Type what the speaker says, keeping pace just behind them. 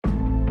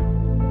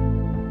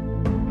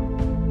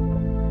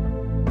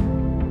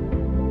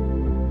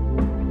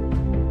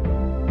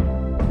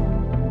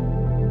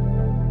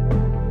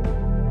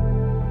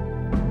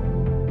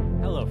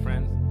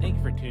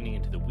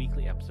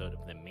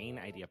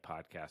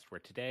podcast, where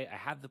today I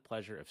have the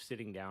pleasure of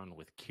sitting down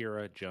with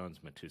Kira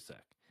Jones-Matousek.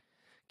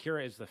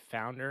 Kira is the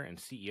founder and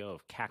CEO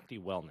of Cacti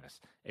Wellness,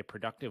 a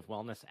productive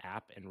wellness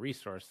app and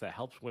resource that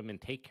helps women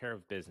take care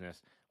of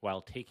business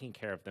while taking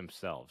care of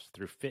themselves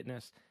through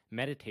fitness,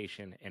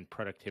 meditation, and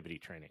productivity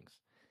trainings.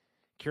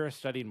 Kira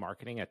studied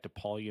marketing at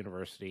DePaul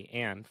University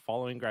and,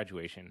 following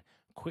graduation,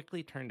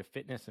 quickly turned to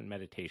fitness and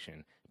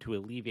meditation to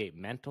alleviate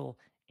mental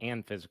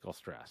and physical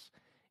stress.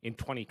 In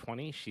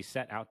 2020, she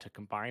set out to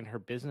combine her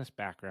business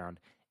background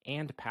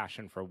and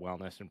passion for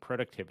wellness and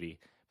productivity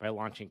by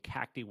launching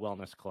Cacti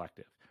Wellness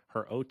Collective,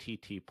 her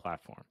OTT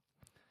platform.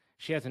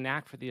 She has a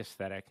knack for the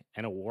aesthetic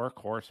and a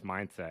workhorse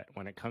mindset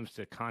when it comes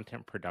to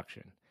content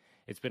production.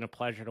 It's been a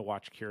pleasure to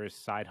watch Kira's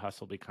side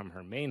hustle become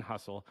her main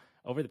hustle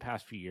over the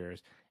past few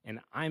years, and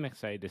I'm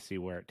excited to see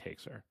where it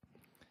takes her.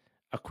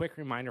 A quick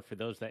reminder for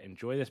those that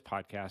enjoy this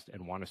podcast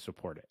and want to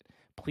support it.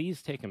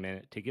 Please take a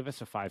minute to give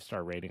us a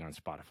 5-star rating on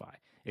Spotify.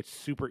 It's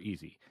super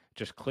easy.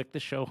 Just click the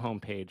show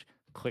homepage,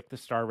 click the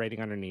star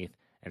rating underneath,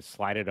 and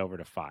slide it over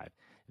to 5.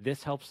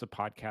 This helps the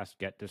podcast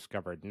get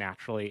discovered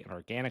naturally and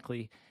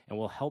organically and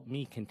will help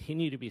me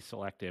continue to be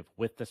selective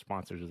with the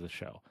sponsors of the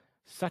show,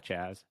 such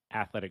as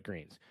Athletic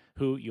Greens,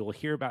 who you will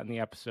hear about in the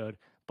episode,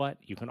 but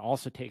you can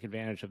also take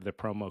advantage of the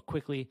promo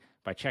quickly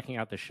by checking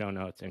out the show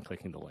notes and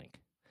clicking the link.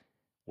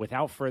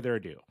 Without further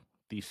ado,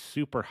 the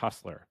super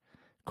hustler,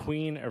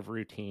 queen of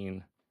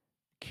routine,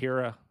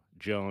 Kira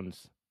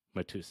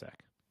Jones-Matousek.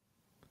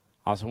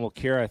 Awesome. Well,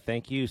 Kira,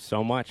 thank you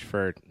so much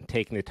for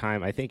taking the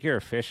time. I think you're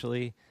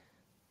officially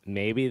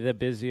maybe the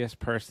busiest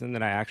person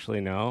that I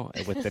actually know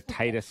with the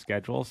tightest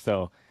schedule.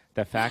 So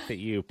the fact that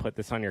you put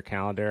this on your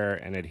calendar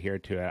and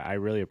adhered to it, I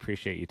really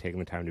appreciate you taking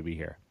the time to be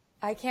here.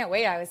 I can't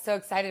wait. I was so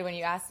excited when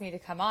you asked me to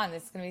come on.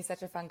 This is going to be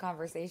such a fun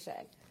conversation.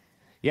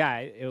 Yeah,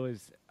 it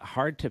was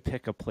hard to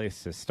pick a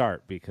place to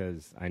start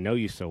because I know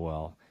you so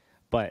well,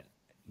 but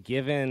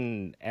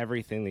given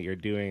everything that you're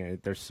doing,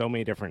 there's so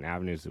many different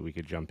avenues that we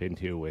could jump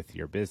into with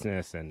your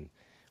business and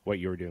what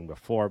you were doing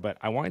before. But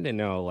I wanted to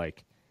know,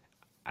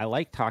 I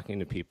like talking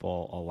to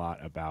people a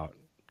lot about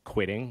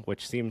quitting,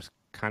 which seems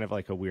kind of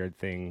like a weird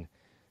thing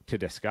to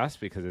discuss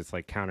because it's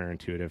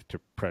counterintuitive to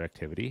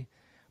productivity.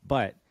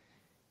 But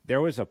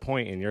there was a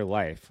point in your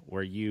life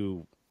where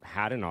you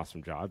had an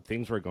awesome job.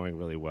 Things were going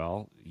really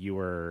well. You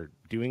were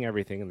doing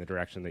everything in the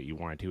direction that you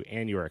wanted to,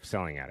 and you were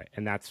excelling at it.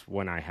 And that's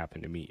when I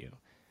happened to meet you.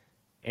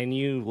 And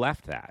you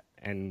left that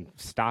and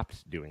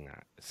stopped doing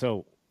that.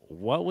 So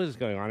what was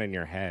going on in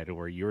your head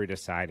where you were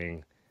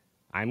deciding,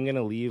 I'm going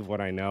to leave what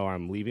I know,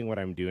 I'm leaving what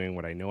I'm doing,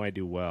 what I know I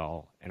do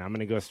well, and I'm going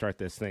to go start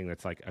this thing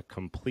that's like a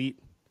complete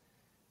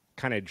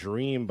kind of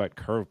dream but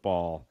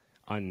curveball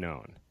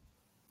unknown?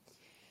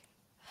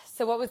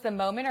 So what was the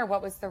moment or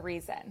what was the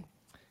reason?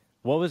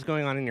 What was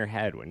going on in your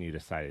head when you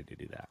decided to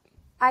do that?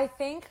 I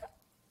think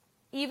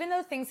even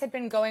though things had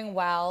been going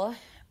well,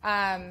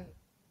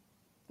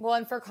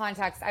 and for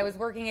context, I was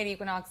working at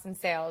Equinox in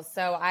sales.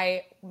 So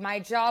my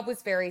job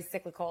was very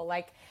cyclical.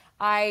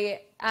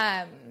 I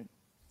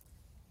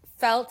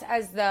felt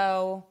as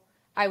though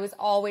I was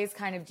always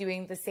kind of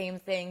doing the same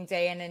thing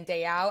day in and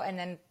day out. And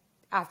then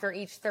after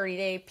each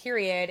 30-day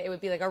period, it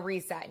would be like a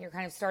reset and you're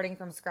kind of starting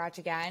from scratch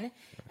again.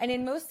 And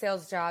in most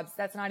sales jobs,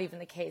 that's not even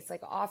the case.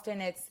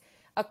 Often it's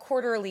a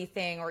quarterly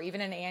thing or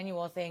even an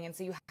annual thing. And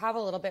so you have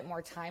a little bit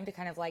more time to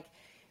kind of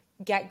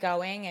get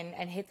going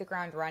and hit the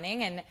ground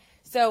running. And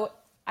so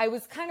I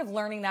was kind of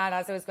learning that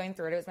as I was going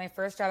through it. It was my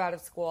first job out of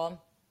school,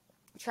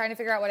 trying to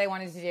figure out what I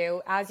wanted to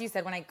do. As you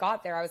said, when I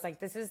got there, I was like,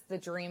 this is the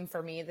dream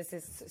for me. This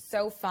is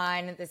so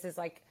fun. This is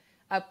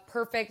a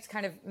perfect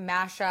kind of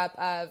mashup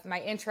of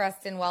my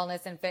interest in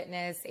wellness and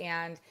fitness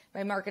and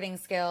my marketing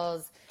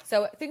skills.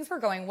 So things were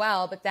going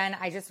well, but then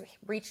I just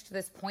reached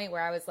this point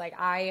where I was like,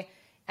 I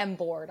am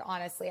bored,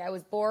 honestly. I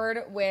was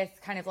bored with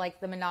kind of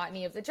the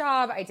monotony of the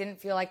job. I didn't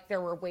feel like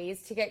there were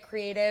ways to get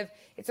creative.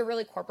 It's a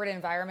really corporate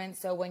environment.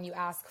 So when you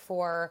ask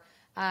for,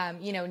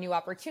 new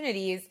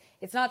opportunities,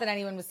 it's not that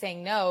anyone was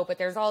saying no, but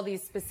there's all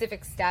these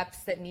specific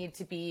steps that need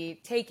to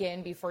be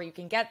taken before you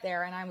can get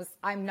there. And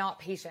I'm not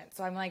patient.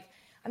 So I'm like,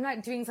 I'm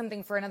not doing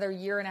something for another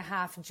year and a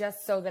half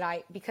just so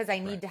that because I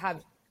need to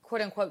have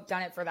quote unquote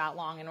done it for that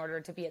long in order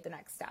to be at the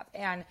next step.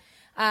 And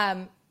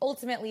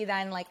ultimately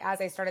then, as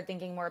I started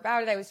thinking more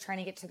about it, I was trying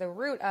to get to the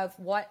root of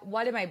what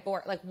am I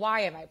bored?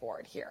 Why am I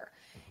bored here?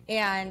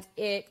 And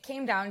it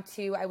came down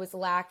to, I was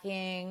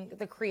lacking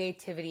the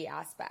creativity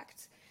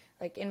aspect.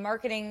 In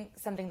marketing,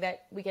 something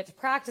that we get to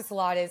practice a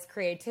lot is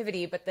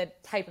creativity, but the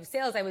type of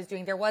sales I was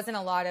doing, there wasn't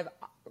a lot of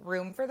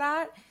room for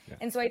that. Yeah.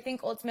 And so I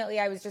think ultimately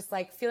I was just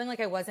feeling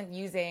like I wasn't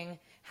using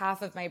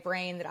half of my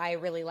brain that I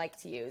really like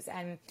to use.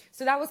 And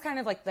so that was kind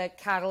of the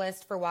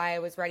catalyst for why I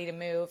was ready to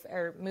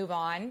move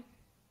on.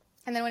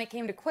 And then when it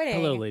came to quitting...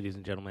 Hello, ladies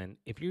and gentlemen.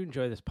 If you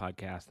enjoy this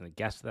podcast and the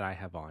guests that I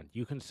have on,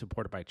 you can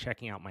support it by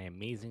checking out my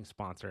amazing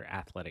sponsor,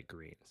 Athletic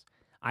Greens.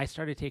 I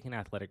started taking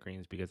Athletic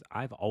Greens because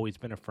I've always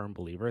been a firm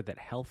believer that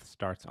health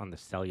starts on the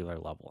cellular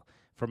level.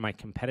 From my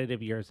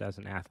competitive years as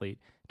an athlete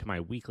to my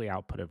weekly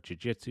output of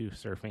jiu-jitsu,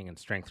 surfing, and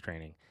strength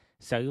training,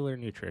 Cellular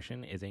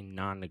nutrition is a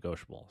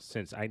non-negotiable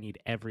since I need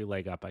every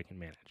leg up I can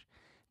manage.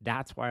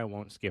 That's why I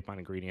won't skip on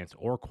ingredients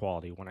or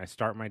quality when I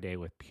start my day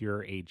with pure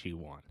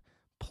AG1.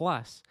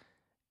 Plus,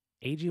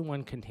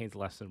 AG1 contains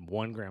less than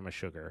 1 gram of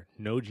sugar,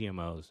 no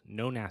GMOs,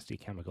 no nasty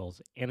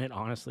chemicals, and it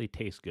honestly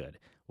tastes good,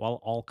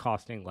 while all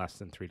costing less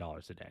than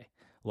 $3 a day.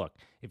 Look,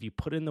 if you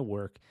put in the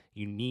work,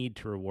 you need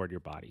to reward your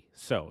body.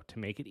 So, to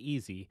make it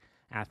easy,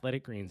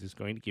 Athletic Greens is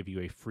going to give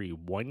you a free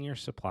 1-year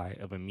supply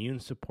of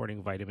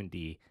immune-supporting vitamin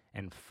D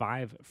and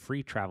 5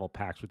 free travel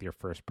packs with your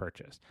first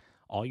purchase.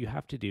 All you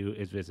have to do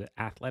is visit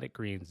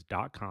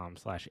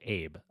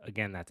athleticgreens.com/Abe.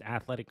 Again, that's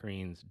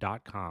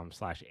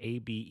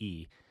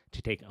athleticgreens.com/ABE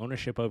to take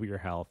ownership over your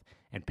health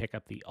and pick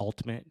up the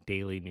ultimate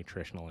daily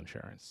nutritional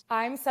insurance.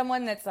 I'm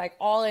someone that's like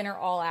all in or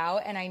all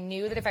out. And I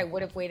knew that if I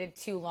would have waited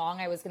too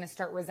long, I was going to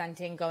start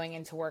resenting going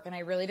into work. And I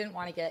really didn't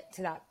want to get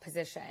to that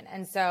position.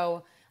 And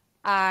so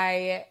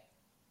I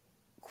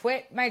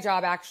quit my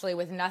job actually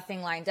with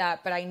nothing lined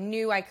up, but I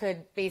knew I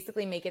could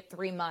basically make it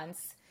 3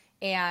 months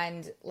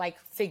and like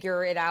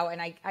figure it out.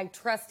 And I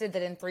trusted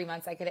that in 3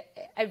 months I could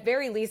at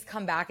very least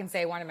come back and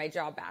say I wanted my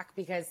job back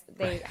because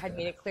they had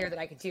made it clear that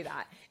I could do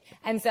that.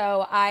 And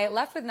so I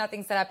left with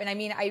nothing set up. And I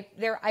mean, I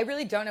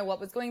really don't know what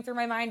was going through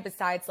my mind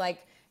besides like,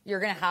 you're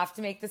going to have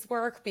to make this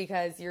work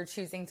because you're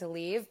choosing to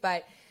leave.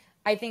 But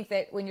I think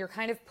that when you're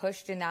kind of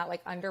pushed in that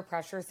like under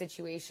pressure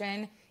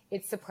situation,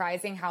 it's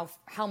surprising how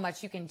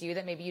much you can do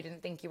that maybe you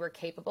didn't think you were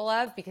capable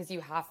of because you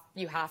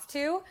have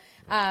to.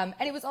 And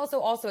it was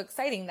also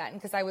exciting then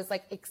because I was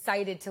like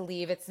excited to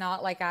leave. It's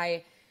not like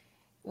I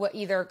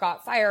either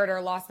got fired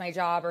or lost my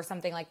job or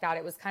something like that.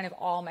 It was kind of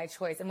all my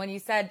choice. And when you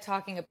said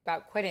talking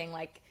about quitting,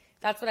 like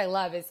that's what I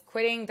love is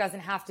quitting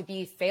doesn't have to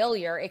be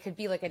failure. It could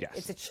be like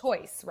it's a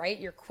choice, right?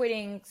 You're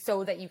quitting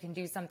so that you can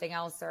do something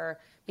else or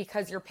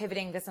because you're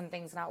pivoting to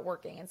something's not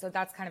working. And so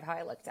that's kind of how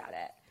I looked at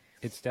it.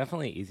 It's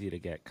definitely easy to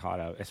get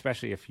caught up,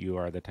 especially if you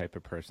are the type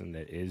of person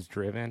that is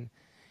driven,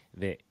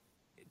 that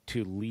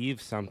to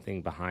leave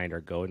something behind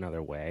or go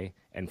another way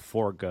and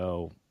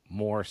forego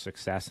more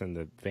success in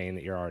the vein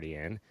that you're already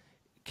in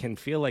can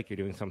feel like you're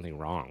doing something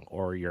wrong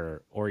or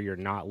you're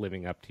not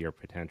living up to your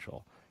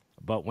potential.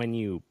 But when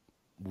you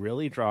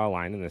really draw a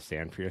line in the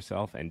sand for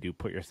yourself and do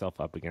put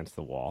yourself up against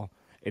the wall,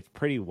 it's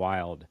pretty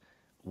wild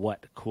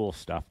what cool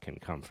stuff can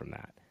come from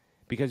that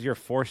because you're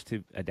forced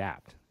to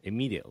adapt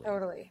immediately.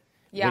 Totally.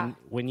 Yeah.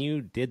 When you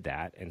did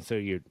that, and so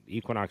your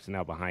Equinox is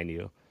now behind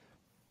you,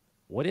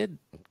 what did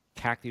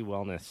Cacti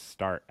Wellness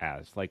start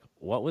as? Like,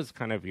 what was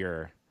kind of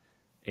your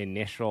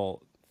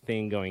initial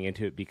thing going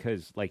into it?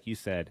 Because, like you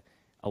said,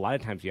 a lot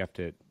of times you have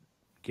to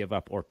give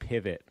up or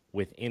pivot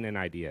within an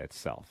idea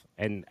itself.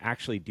 And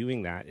actually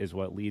doing that is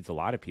what leads a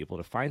lot of people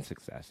to find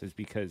success, is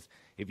because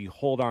if you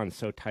hold on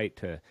so tight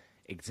to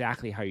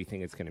exactly how you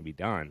think it's going to be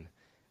done,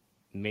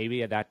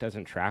 maybe that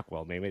doesn't track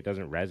well. Maybe it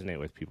doesn't resonate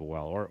with people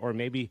well. Or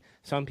maybe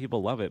some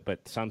people love it,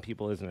 but some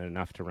people isn't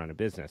enough to run a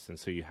business. And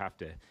so you have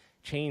to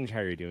change how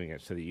you're doing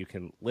it so that you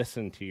can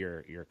listen to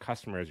your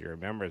customers, your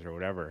members, or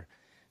whatever.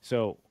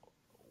 So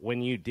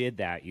when you did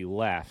that, you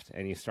left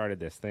and you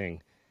started this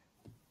thing.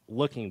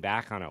 Looking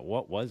back on it,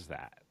 what was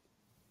that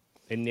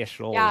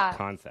initial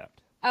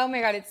concept? Oh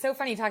my God, it's so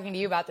funny talking to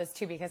you about this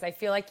too, because I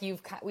feel like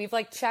we've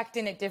like checked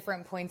in at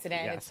different points in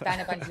it. Yes. It's been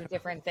a bunch of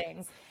different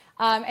things.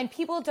 And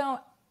people don't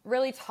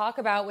really talk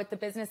about with the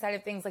business side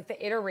of things, like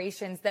the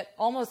iterations that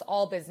almost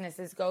all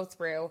businesses go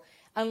through,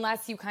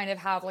 unless you kind of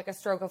have like a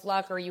stroke of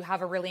luck or you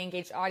have a really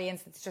engaged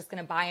audience that's just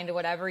going to buy into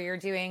whatever you're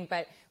doing.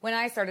 But when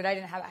I started, I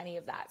didn't have any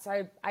of that.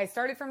 So I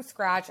started from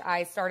scratch.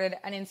 I started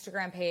an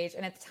Instagram page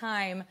and at the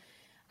time,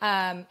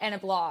 and a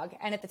blog.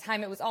 And at the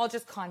time it was all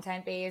just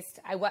content based.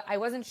 I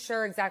wasn't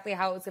sure exactly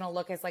how it was going to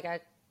look as like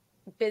a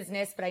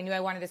business, but I knew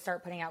I wanted to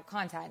start putting out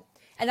content.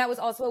 And that was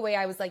also a way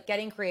I was like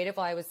getting creative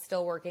while I was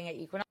still working at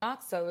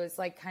Equinox. So it was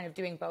like kind of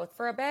doing both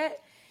for a bit.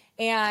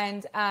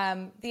 And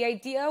the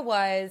idea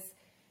was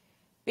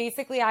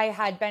basically I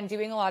had been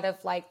doing a lot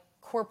of like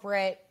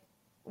corporate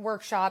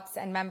workshops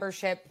and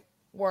membership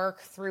work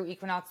through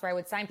Equinox where I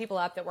would sign people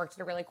up that worked at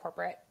a really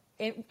corporate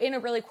in a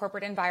really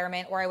corporate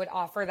environment, or I would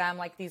offer them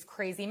like these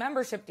crazy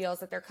membership deals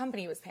that their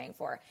company was paying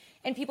for.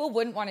 And people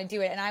wouldn't want to do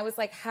it. And I was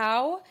like,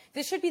 how?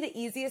 This should be the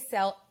easiest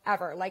sell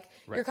ever. Like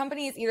your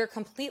company is either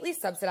completely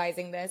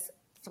subsidizing this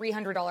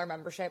 $300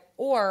 membership,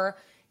 or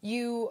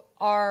you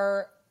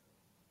are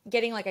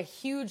getting like a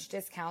huge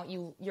discount.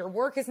 Your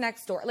work is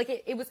next door.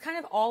 Like it was kind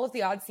of all of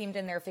the odds seemed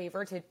in their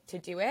favor to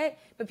do it,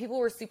 but people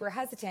were super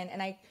hesitant.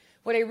 And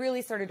what I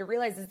really started to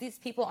realize is these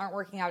people aren't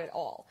working out at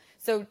all.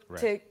 So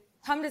to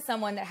come to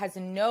someone that has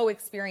no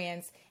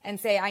experience and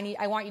say,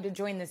 I want you to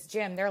join this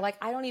gym. They're like,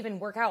 I don't even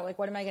work out. Like,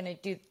 what am I going to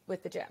do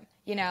with the gym?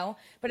 You know?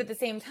 But at the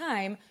same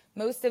time,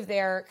 most of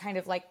their kind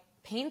of like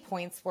pain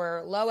points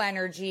were low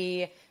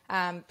energy,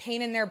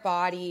 pain in their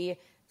body,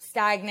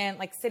 stagnant,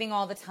 like sitting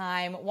all the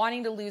time,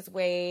 wanting to lose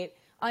weight,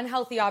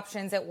 unhealthy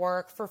options at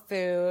work for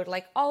food,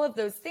 like all of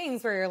those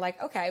things where you're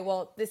like, okay,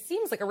 well, this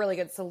seems like a really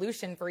good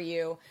solution for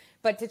you,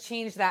 but to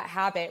change that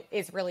habit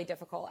is really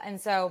difficult.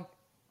 And so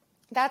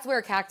that's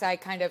where Cacti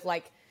kind of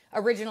like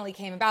originally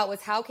came about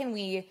was how can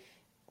we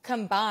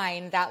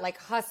combine that like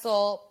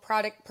hustle,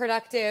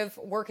 productive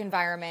work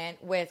environment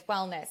with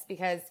wellness?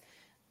 Because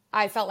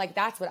I felt like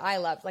that's what I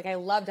loved. Like I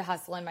love to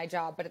hustle in my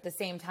job, but at the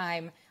same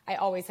time, I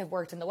always have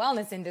worked in the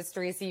wellness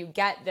industry. So you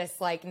get this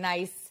like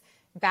nice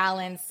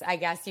balance, I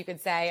guess you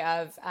could say,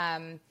 of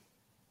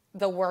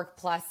the work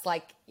plus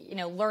like, you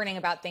know, learning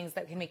about things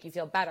that can make you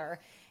feel better.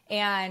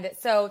 And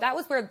so that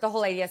was where the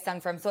whole idea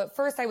stemmed from. So at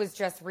first I was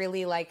just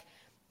really like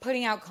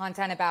putting out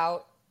content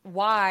about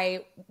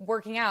why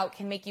working out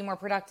can make you more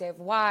productive,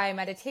 why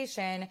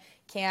meditation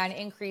can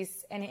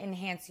increase and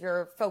enhance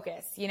your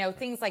focus, you know,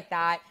 things like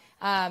that.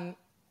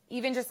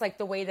 Even just like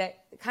the way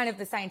that kind of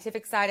the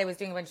scientific side, I was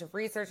doing a bunch of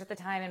research at the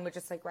time and would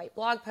just like write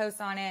blog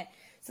posts on it.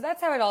 So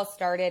that's how it all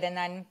started. And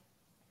then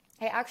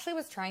I actually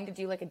was trying to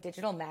do like a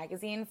digital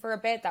magazine for a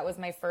bit. That was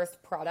my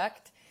first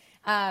product.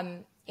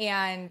 And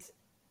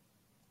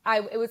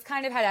it was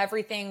kind of had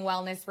everything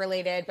wellness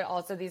related, but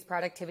also these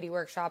productivity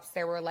workshops.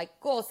 There were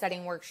like goal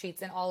setting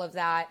worksheets and all of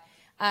that.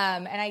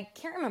 And I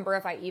can't remember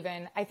if I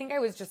think I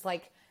was just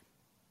like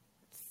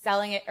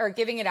selling it or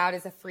giving it out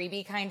as a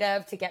freebie kind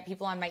of to get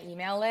people on my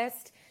email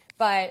list.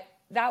 But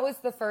that was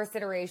the first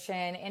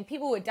iteration and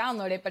people would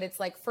download it. But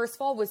it's like, first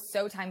of all, was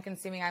so time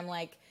consuming. I'm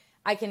like,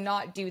 I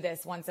cannot do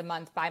this once a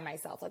month by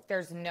myself. Like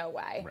there's no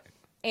way. Right.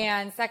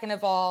 And second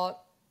of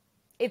all,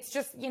 it's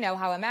just, you know,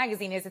 how a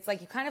magazine is. It's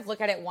like you kind of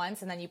look at it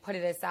once and then you put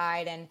it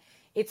aside and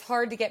it's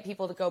hard to get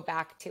people to go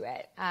back to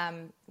it,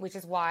 which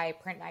is why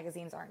print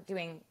magazines aren't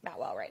doing that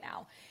well right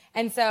now.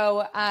 And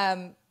so,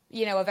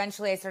 you know,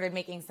 eventually I started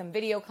making some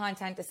video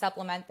content to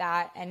supplement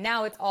that. And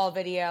now it's all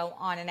video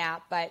on an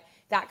app, but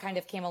that kind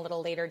of came a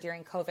little later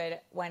during COVID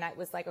when I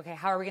was like, okay,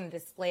 how are we going to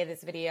display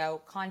this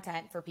video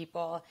content for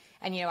people?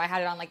 And, you know, I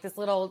had it on like this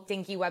little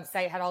dinky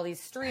website, had all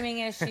these streaming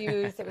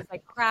issues. It was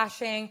like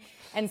crashing.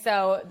 And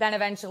so then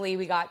eventually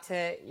we got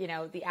to, you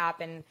know, the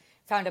app and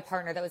found a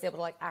partner that was able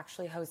to like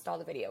actually host all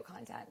the video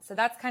content. So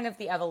that's kind of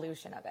the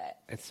evolution of it.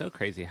 It's so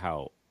crazy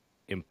how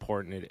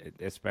important it,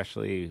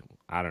 especially,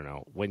 I don't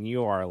know, when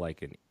you are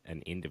like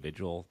an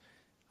individual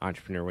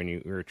entrepreneur, when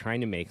you're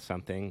trying to make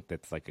something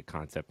that's like a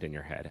concept in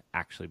your head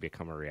actually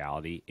become a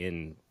reality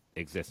in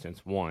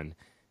existence, one,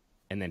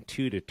 and then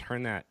two, to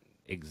turn that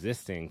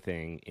existing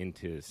thing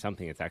into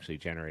something that's actually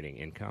generating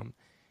income,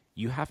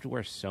 you have to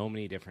wear so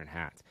many different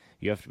hats.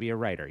 You have to be a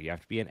writer, you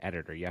have to be an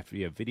editor, you have to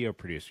be a video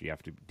producer, you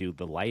have to do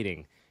the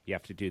lighting, you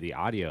have to do the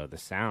audio, the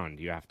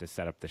sound, you have to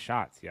set up the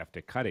shots, you have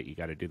to cut it, you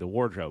got to do the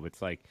wardrobe.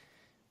 It's like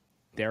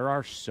there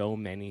are so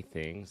many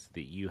things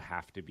that you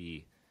have to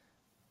be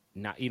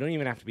you don't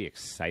even have to be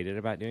excited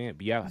about doing it,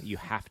 but you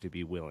have to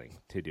be willing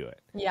to do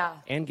it. Yeah.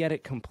 And get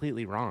it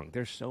completely wrong.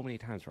 There's so many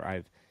times where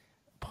I've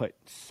put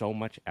so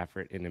much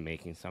effort into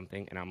making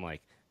something and I'm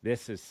like,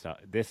 this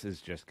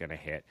is just going to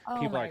hit.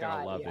 Oh People are going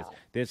God, to love yeah. this.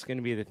 This is going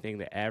to be the thing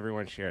that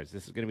everyone shares.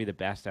 This is going to be the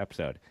best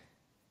episode.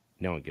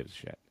 No one gives a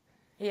shit.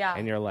 Yeah.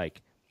 And you're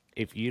like,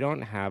 if you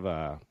don't have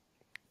a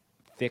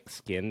thick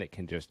skin that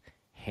can just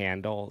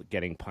handle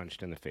getting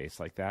punched in the face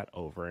like that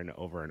over and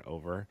over and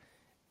over,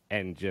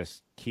 and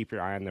just keep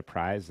your eye on the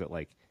prize, that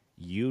like,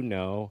 you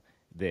know,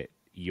 that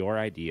your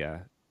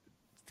idea,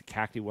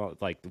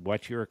 like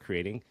what you are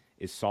creating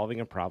is solving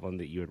a problem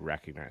that you had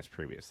recognized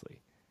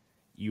previously.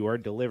 You are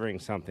delivering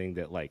something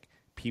that like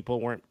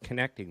people weren't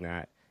connecting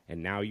that,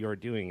 and now you're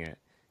doing it.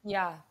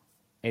 Yeah.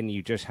 And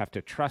you just have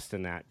to trust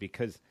in that,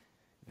 because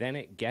then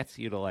it gets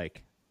you to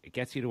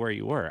where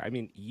you were. I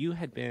mean, you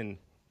had been,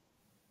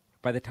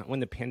 by the time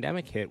when the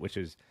pandemic hit, which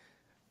is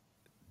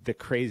the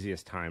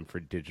craziest time for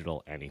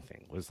digital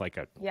anything, was like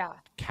a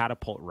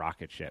catapult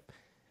rocket ship.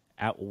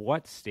 At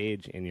what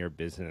stage in your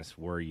business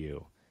were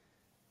you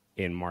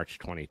in March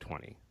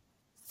 2020?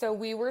 So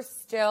we were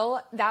still,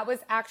 that was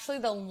actually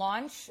the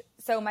launch.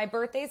 So my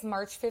birthday is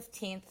March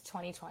 15th,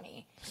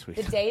 2020. Sweet.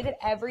 The day that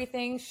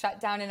everything shut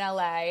down in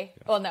LA.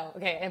 Well, no,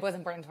 okay, it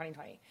wasn't born in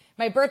 2020.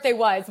 My birthday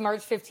was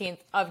March 15th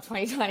of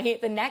 2020.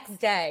 The next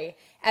day,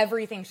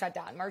 everything shut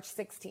down, March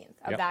 16th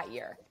of that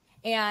year.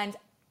 And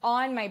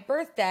on my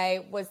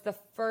birthday was the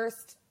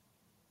first,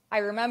 I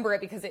remember it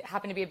because it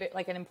happened to be a bit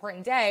like an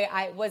important day.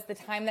 Was the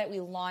time that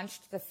we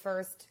launched the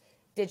first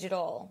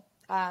digital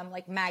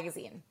like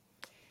magazine.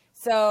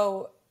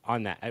 So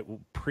on that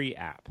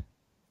pre-app,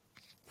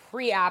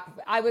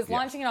 I was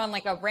launching it on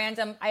like a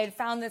random, I had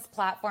found this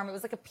platform. It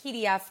was like a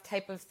PDF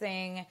type of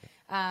thing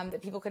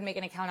that people could make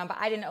an account on, but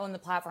I didn't own the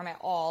platform at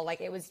all.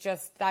 Like it was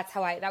just, that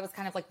was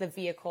kind of like the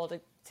vehicle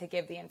to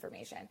give the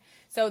information.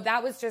 So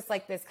that was just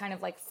like this kind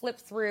of like flip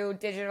through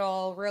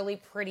digital, really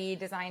pretty,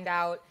 designed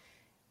out,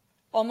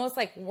 almost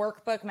like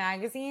workbook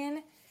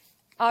magazine.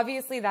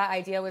 Obviously that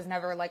idea was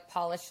never like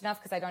polished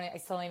enough because I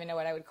still don't even know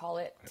what I would call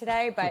it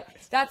today, but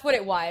that's what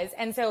it was.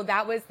 And so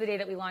that was the day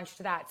that we launched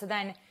that. So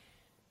then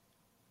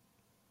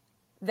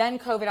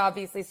COVID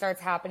obviously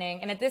starts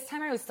happening. And at this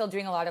time I was still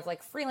doing a lot of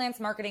like freelance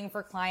marketing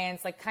for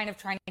clients, like kind of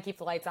trying to keep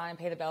the lights on and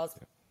pay the bills.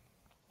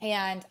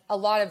 And a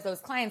lot of those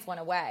clients went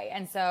away.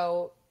 And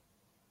so,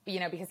 you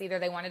know, because either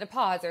they wanted to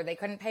pause or they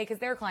couldn't pay because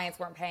their clients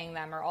weren't paying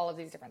them or all of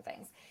these different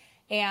things.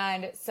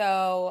 And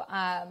so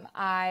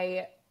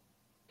I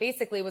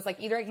basically was like,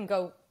 either I can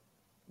go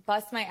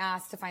bust my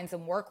ass to find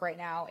some work right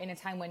now in a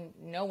time when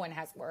no one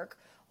has work,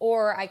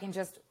 or I can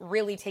just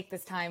really take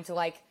this time to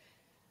like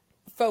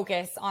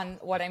focus on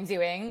what I'm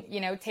doing,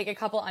 you know, take a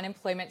couple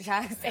unemployment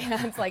checks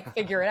and like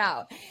figure it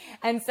out.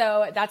 And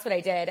so that's what I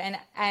did.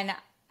 And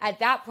at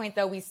that point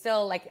though, we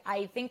still like,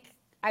 I think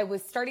I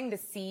was starting to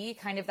see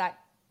kind of that,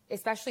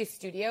 especially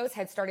studios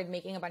had started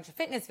making a bunch of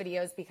fitness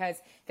videos because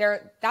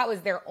that was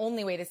their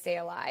only way to stay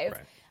alive.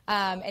 Right.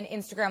 And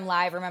Instagram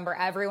Live, remember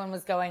everyone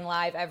was going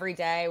live every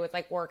day with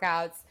like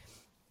workouts.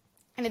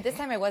 And at this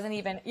time I wasn't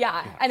even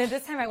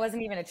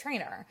a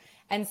trainer.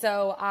 And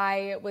so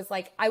I was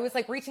like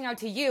reaching out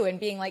to you and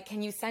being like,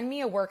 can you send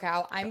me a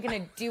workout? I'm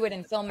going to do it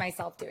and film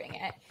myself doing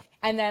it.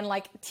 And then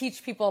like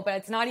teach people, but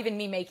it's not even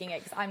me making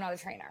it because I'm not a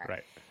trainer.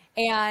 Right.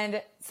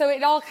 And so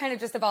it all kind of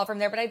just evolved from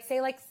there. But I'd say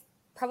like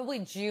probably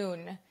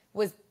June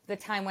was the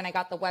time when I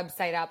got the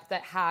website up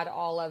that had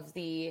all of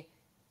the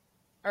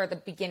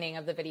beginning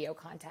of the video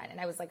content. And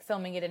I was like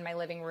filming it in my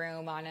living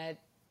room on a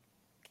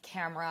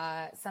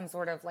camera, some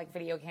sort of like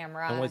video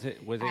camera. And was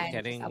it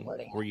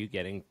were you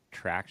getting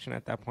traction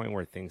at that point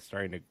where things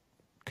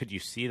could you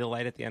see the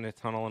light at the end of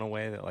the tunnel in a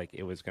way that like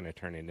it was going to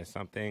turn into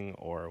something,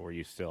 or were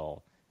you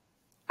still?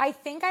 I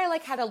think I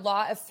like had a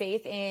lot of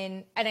faith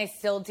in, and I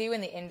still do,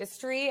 in the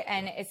industry,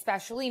 and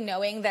especially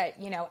knowing that,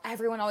 you know,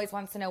 everyone always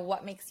wants to know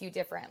what makes you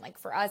different. Like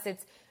for us,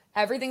 it's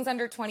everything's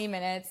under 20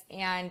 minutes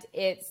and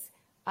it's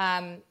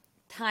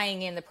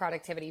tying in the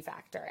productivity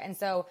factor. And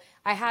so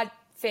I had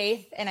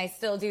faith, and I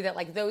still do, that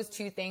like those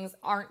two things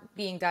aren't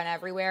being done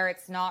everywhere.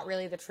 It's not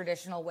really the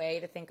traditional way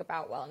to think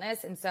about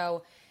wellness. And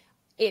so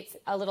it's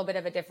a little bit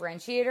of a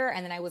differentiator.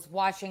 And then I was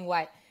watching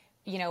what,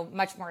 you know,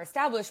 much more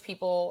established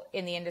people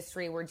in the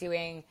industry were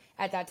doing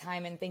at that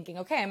time and thinking,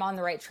 okay, I'm on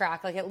the right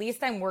track. Like at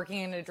least I'm working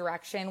in a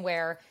direction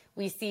where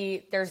we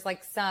see there's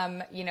like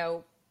some, you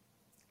know,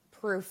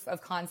 proof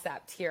of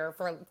concept here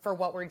for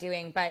what we're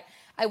doing. But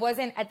I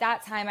wasn't, at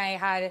that time I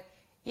had,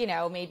 you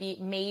know,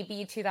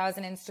 maybe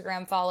 2,000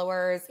 Instagram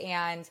followers,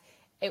 and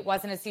it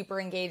wasn't a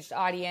super engaged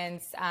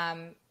audience.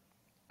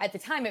 At the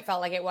time it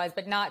felt like it was,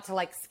 but not to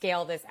like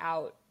scale this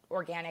out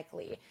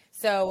organically.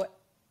 So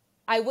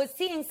I was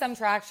seeing some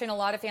traction. A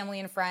lot of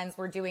family and friends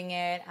were doing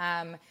it.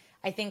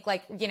 I think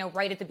like, you know,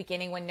 right at the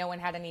beginning when no one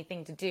had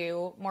anything to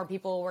do, more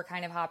people were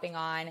kind of hopping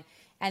on.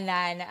 And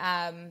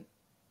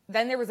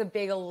then there was a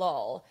big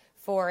lull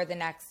for the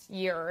next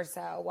year or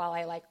so while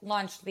I like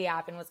launched the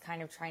app and was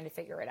kind of trying to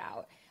figure it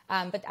out.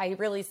 But I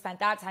really spent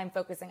that time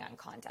focusing on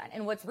content.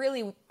 And what's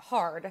really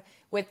hard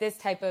with this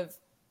type of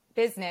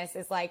business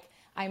is like,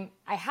 I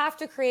have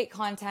to create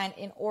content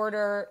in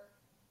order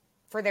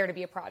for there to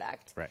be a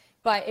product. Right.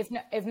 But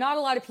if not a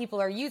lot of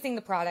people are using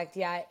the product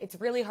yet, it's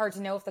really hard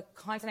to know if the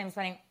content I'm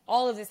spending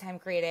all of this time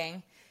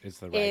creating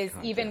is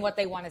even what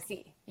they want to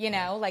see, you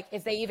know, like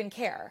if they even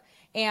care.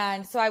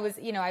 And so I was,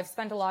 you know, I've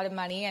spent a lot of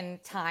money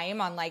and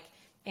time on like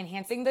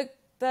enhancing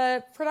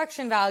the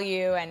production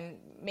value and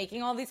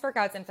making all these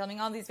workouts and filming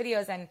all these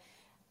videos. And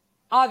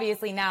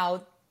obviously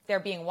now they're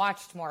being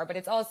watched more, but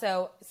it's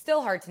also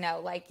still hard to know,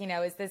 like, you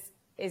know,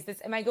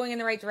 am I going in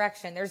the right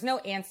direction? There's no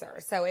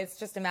answer. So it's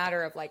just a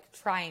matter of like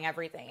trying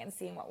everything and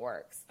seeing what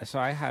works. So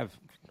I have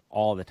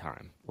all the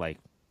time, like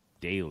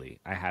daily,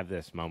 I have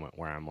this moment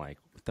where I'm like,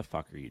 what the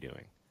fuck are you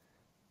doing?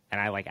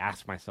 And I like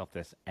ask myself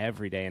this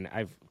every day. And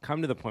I've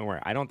come to the point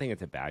where I don't think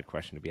it's a bad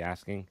question to be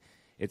asking.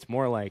 It's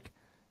more like,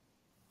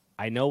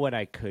 I know what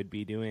I could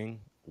be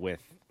doing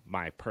with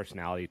my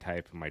personality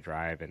type and my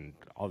drive and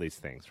all these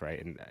things,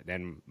 right? And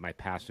then my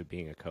past of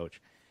being a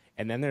coach.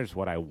 And then there's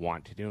what I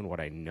want to do and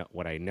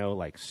what I know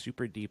like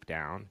super deep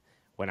down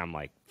when I'm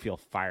like feel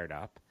fired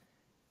up.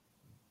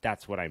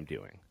 That's what I'm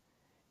doing.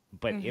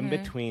 But in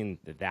between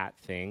that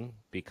thing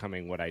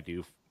becoming what I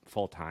do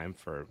full time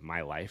for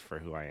my life, for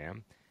who I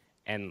am,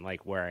 and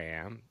like where I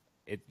am,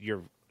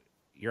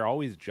 you're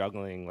always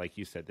juggling, like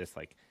you said, this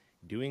like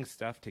doing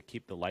stuff to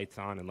keep the lights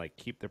on and like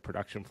keep the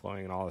production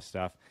flowing and all this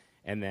stuff,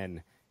 and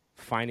then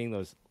finding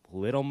those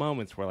little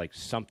moments where like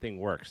something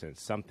works and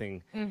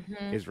something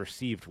is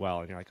received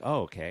well, and you're like,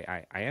 oh, okay,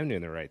 I am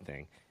doing the right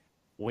thing.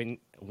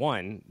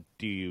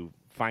 Do you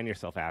find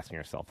yourself asking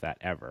yourself that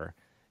ever?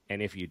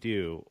 And if you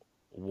do,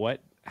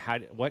 what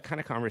kind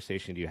of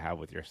conversation do you have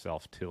with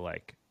yourself to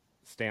like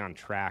stay on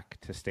track,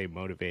 to stay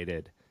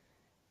motivated,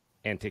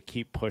 and to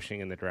keep pushing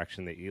in the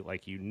direction that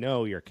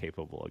you're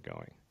capable of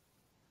going?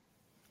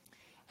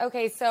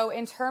 Okay, so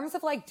in terms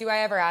of like, do I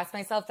ever ask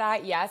myself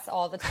that? Yes,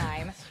 all the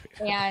time.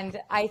 And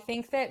I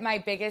think that my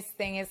biggest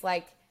thing is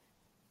like,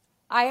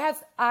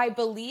 I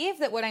believe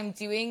that what I'm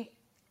doing,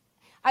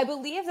 I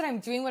believe that I'm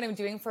doing what I'm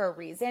doing for a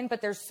reason,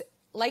 but there's,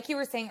 like you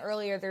were saying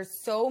earlier, there's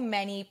so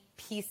many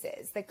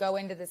pieces that go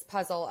into this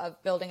puzzle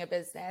of building a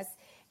business.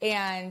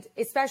 And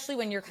especially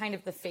when you're kind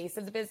of the face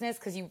of the business,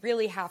 because you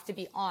really have to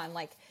be on.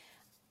 Like,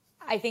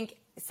 I think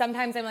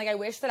sometimes I'm like, I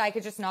wish that I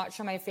could just not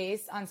show my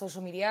face on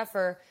social media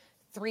for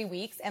 3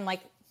 weeks and like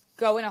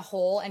go in a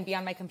hole and be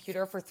on my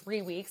computer for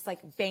 3 weeks, like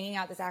banging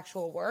out this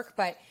actual work.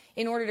 But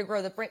in order to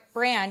grow the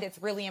brand, it's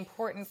really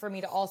important for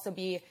me to also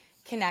be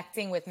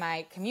connecting with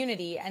my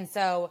community. And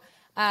so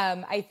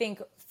I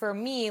think for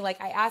me,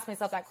 like I ask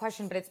myself that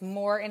question, but it's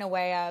more in a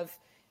way of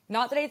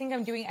not that I think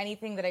I'm doing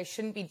anything that I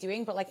shouldn't be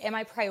doing, but like, am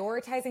I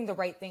prioritizing the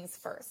right things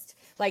first?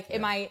 Like,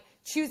 am I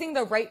choosing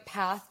the right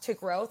path to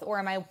growth, or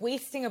am I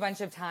wasting a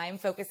bunch of time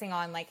focusing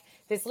on like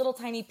this little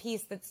tiny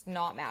piece that's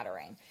not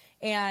mattering?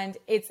 And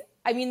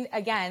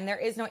again, there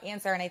is no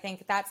answer. And I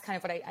think that's kind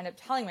of what I end up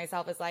telling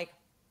myself is like,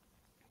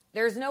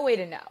 there's no way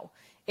to know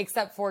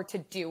except for to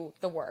do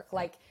the work.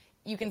 Like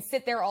you can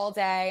sit there all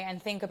day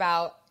and think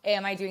about,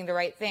 am I doing the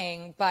right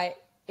thing? But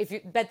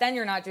then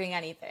you're not doing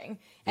anything.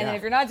 And then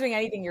if you're not doing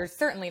anything, you're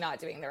certainly not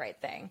doing the right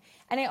thing.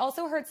 And I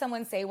also heard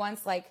someone say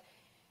once, like,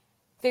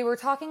 they were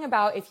talking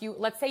about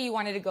let's say you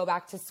wanted to go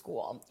back to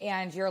school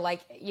and you're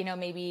like,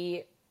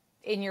 maybe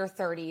in your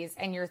 30s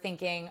and you're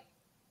thinking,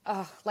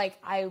 like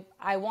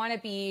I want to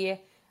be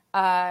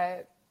a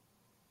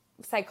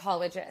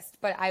psychologist,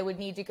 but I would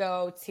need to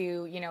go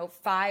to,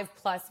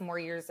 5+ more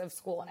years of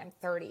school and I'm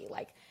 30.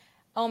 Like,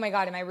 oh my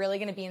God, am I really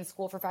going to be in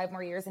school for 5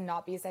 more years and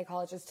not be a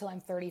psychologist till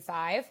I'm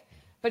 35?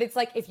 But it's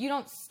like, if you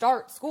don't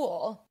start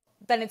school,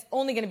 then it's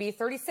only going to be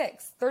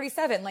 36,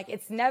 37. Like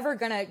it's never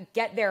going to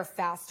get there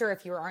faster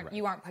if you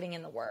aren't putting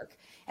in the work.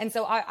 And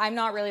so I'm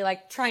not really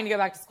like trying to go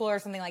back to school or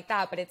something like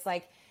that, but it's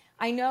like,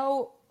 I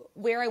know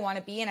where I want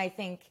to be. And I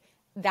think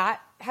that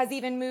has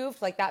even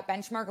moved, like that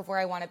benchmark of where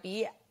I want to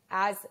be.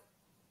 As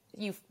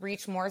you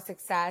reach more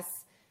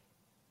success,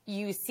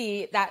 you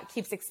see that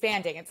keeps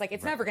expanding. It's like,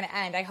 it's never going to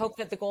end. I hope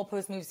that the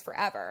goalpost moves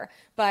forever.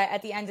 But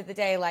at the end of the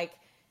day, like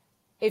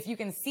if you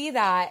can see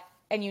that,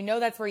 and you know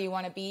that's where you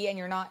want to be and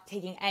you're not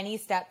taking any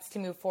steps to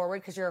move forward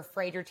because you're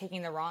afraid you're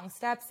taking the wrong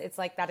steps, it's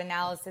like that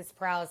analysis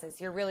paralysis.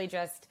 You're really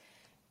just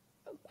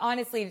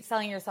honestly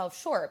selling yourself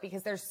short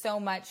because there's so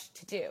much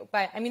to do.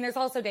 But I mean, there's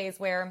also days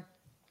where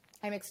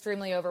I'm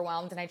extremely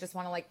overwhelmed and I just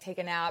want to like take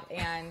a nap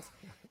and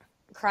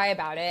cry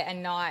about it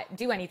and not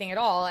do anything at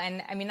all.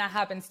 And I mean, that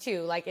happens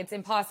too. Like it's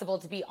impossible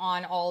to be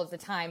on all of the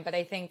time. But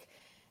I think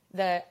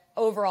the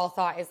overall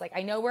thought is like,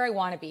 I know where I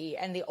want to be.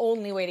 And the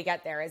only way to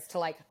get there is to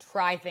like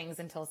try things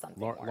until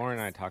something works. Lauren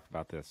and I talk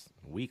about this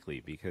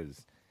weekly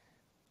because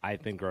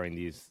I've been growing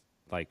these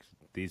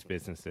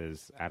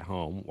businesses at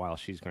home while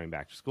she's going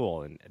back to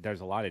school. And there's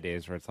a lot of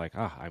days where it's like,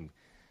 I'm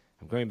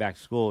going back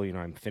to school.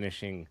 I'm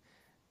finishing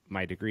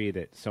my degree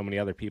that so many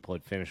other people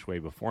had finished way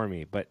before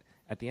me. But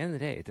at the end of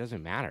the day, it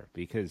doesn't matter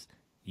because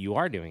you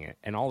are doing it.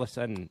 And all of a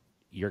sudden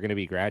you're going to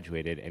be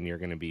graduated and you're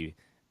going to be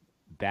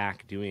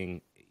back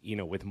doing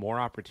with more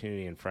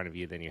opportunity in front of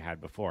you than you had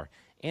before.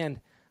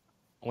 And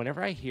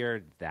whenever I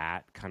hear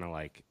that kind of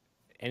like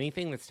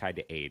anything that's tied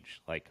to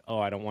age, like,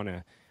 I don't want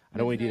to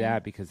do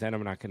that because then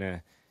I'm not going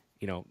to,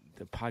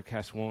 the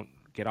podcast won't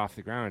get off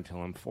the ground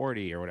until I'm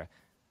 40 or whatever.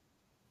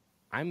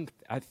 I'm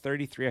at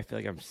 33. I feel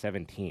like I'm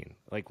 17.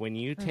 Like when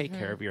you take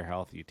care of your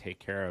health, you take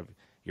care of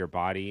your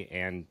body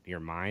and your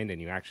mind,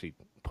 and you actually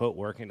put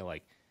work into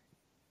like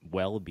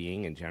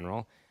well-being in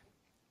general.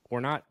 We're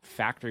not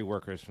factory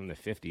workers from the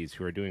 50s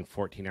who are doing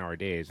 14-hour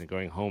days and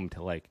going home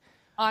to like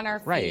on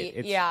our feet.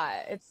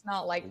 It's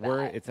not like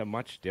that. It's a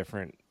much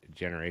different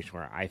generation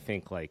where I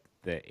think like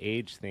the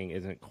age thing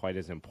isn't quite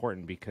as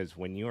important because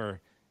when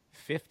you're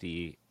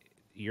 50,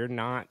 you're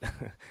not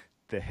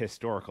the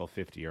historical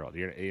 50-year-old.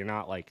 You're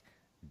not like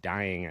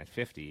dying at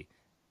 50.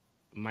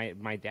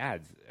 My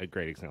dad's a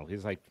great example.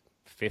 He's like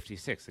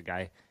 56. The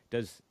guy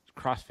does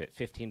CrossFit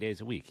 15 days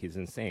a week. He's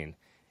insane.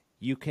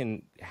 You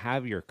can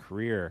have your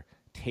career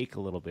take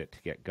a little bit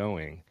to get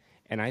going.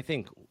 And I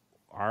think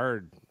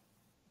our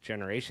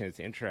generation is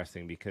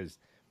interesting because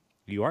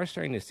you are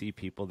starting to see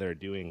people that are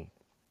doing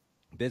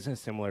business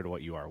similar to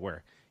what you are,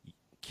 where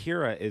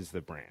Kira is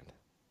the brand.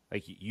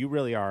 Like you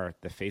really are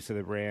the face of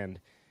the brand.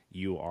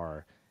 You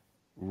are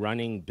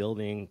running,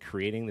 building,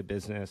 creating the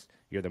business.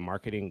 You're the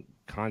marketing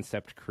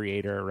concept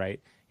creator, right?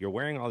 You're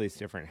wearing all these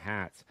different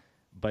hats,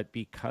 but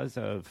because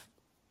of,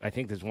 I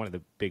think this is one of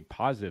the big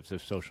positives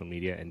of social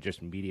media and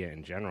just media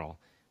in general,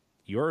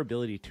 your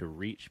ability to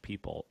reach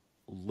people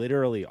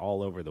literally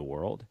all over the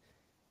world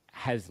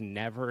has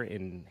never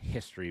in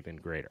history been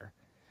greater.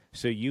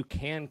 So you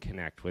can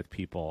connect with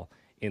people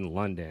in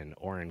London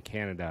or in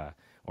Canada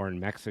or in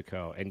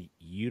Mexico, and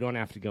you don't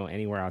have to go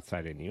anywhere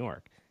outside of New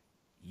York.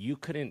 You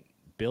couldn't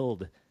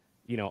build,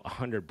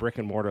 100 brick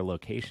and mortar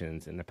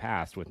locations in the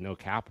past with no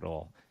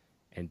capital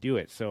and do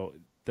it. So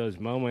those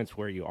moments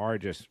where you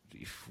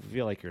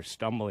feel like you're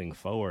stumbling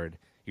forward,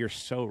 you're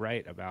so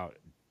right about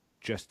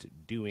just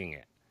doing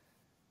it.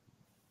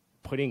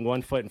 Putting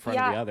one foot in front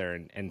of the other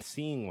and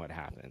seeing what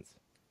happens.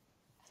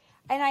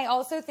 And I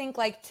also think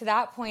like to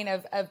that point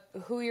of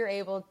who you're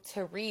able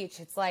to reach,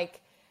 it's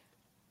like,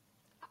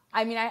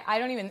 I mean, I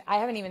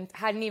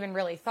hadn't even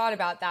really thought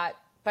about that,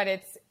 but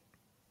it's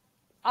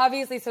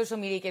obviously social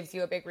media gives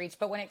you a big reach.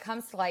 But when it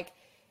comes to like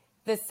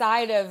the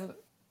side of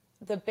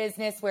the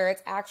business where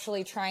it's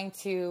actually trying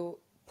to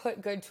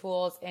put good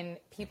tools in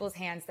people's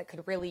hands that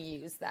could really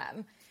use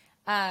them,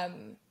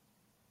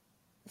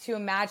 to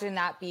imagine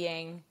that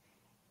being,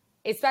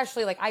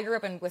 especially like I grew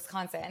up in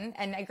Wisconsin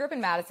and I grew up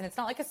in Madison. It's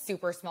not like a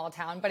super small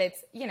town, but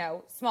it's, you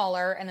know,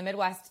 smaller, and the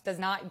Midwest does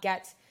not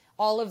get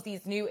all of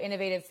these new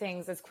innovative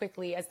things as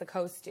quickly as the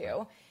coast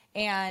do.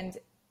 And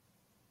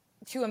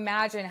to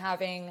imagine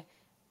having,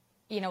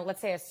 you know,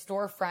 let's say a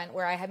storefront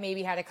where I had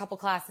maybe had a couple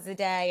classes a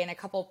day and a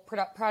couple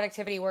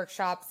productivity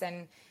workshops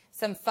and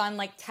some fun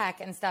like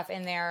tech and stuff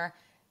in there.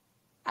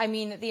 I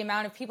mean, the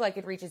amount of people I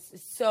could reach is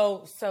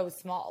so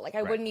small. Like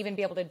I wouldn't even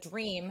be able to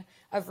dream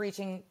of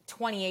reaching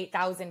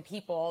 28,000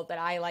 people that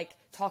I like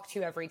talk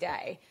to every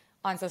day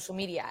on social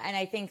media. And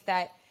I think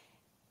that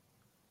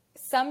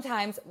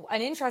sometimes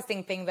an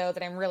interesting thing though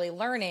that I'm really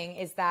learning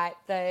is that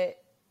the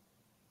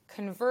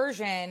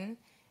conversion,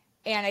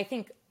 and I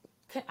think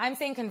I'm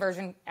saying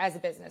conversion as a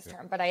business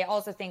term, but I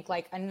also think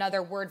like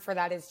another word for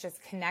that is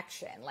just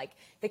connection. Like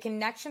the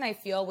connection I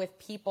feel with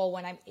people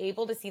when I'm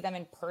able to see them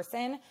in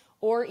person,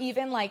 or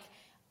even like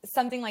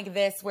something like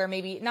this where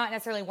maybe not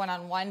necessarily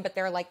one-on-one, but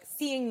they're like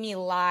seeing me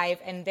live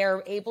and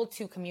they're able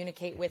to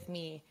communicate with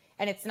me.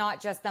 And it's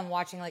not just them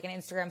watching like an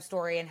Instagram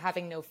story and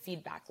having no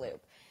feedback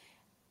loop.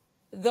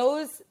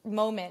 Those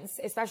moments,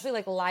 especially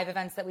like live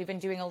events that we've been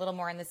doing a little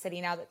more in the city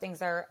now that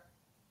things are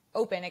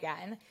open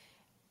again,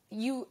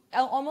 you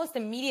almost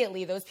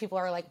immediately, those people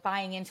are like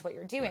buying into what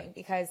you're doing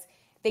because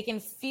they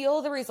can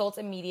feel the results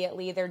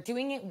immediately. They're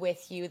doing it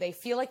with you. They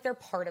feel like they're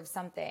part of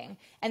something.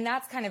 And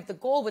that's kind of the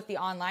goal with the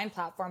online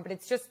platform. But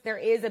it's just, there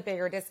is a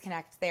bigger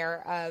disconnect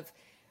there of,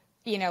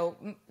 you know,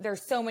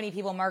 there's so many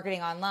people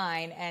marketing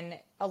online and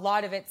a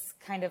lot of it's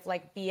kind of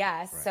like BS.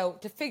 Right. So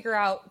to figure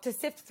out, to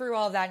sift through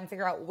all of that and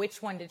figure out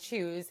which one to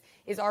choose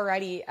is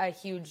already a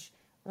huge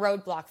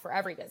roadblock for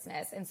every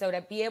business. And so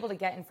to be able to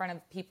get in front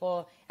of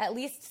people at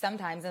least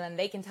sometimes, and then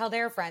they can tell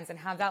their friends and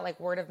have that like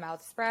word of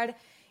mouth spread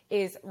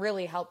is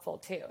really helpful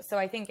too. So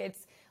I think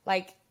it's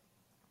like,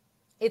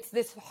 it's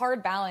this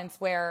hard balance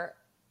where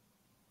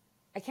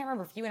I can't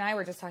remember if you and I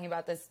were just talking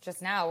about this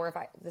just now, or if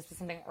this was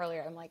something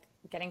earlier. I'm like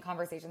getting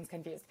conversations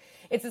confused.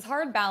 It's this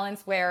hard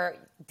balance where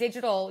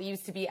digital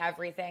used to be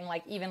everything,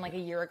 like even like a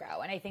year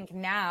ago. And I think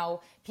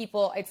now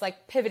people, it's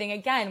like pivoting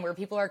again where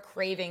people are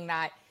craving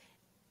that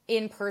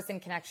in-person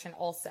connection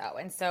also.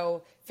 And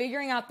so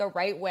figuring out the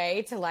right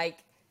way to like,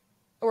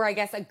 or I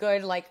guess a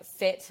good like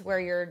fit where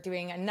you're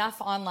doing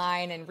enough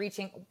online and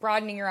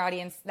broadening your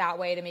audience that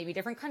way to maybe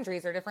different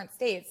countries or different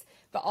states,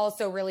 but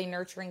also really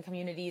nurturing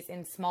communities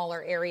in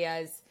smaller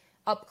areas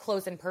up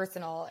close and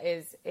personal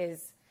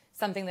is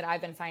something that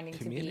I've been finding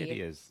to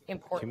be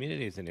important.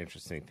 Community is an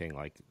interesting thing,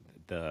 like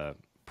the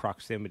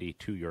proximity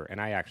to your, and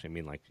I actually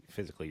mean like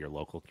physically your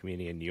local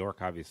community. In New York,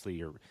 obviously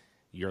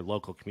your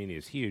local community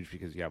is huge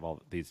because you have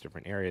all these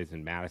different areas.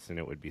 In Madison,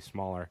 it would be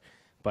smaller.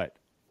 But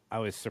I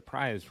was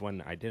surprised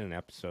when I did an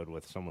episode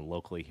with someone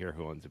locally here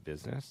who owns a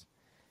business.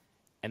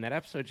 And that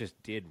episode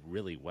just did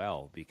really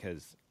well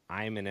because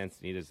I'm in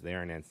Encinitas,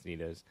 they're in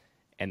Encinitas,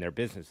 and their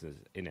business is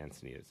in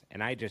Encinitas.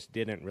 And I just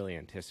didn't really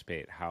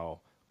anticipate how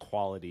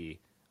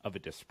quality of a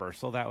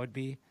dispersal that would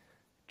be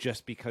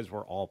just because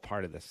we're all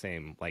part of the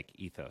same like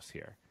ethos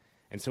here.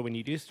 And so when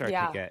you do start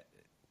to get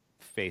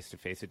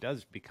face-to-face, it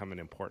does become an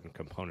important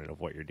component of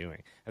what you're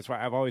doing. That's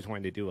why I've always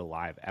wanted to do a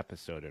live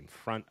episode in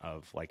front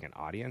of like an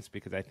audience,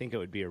 because I think it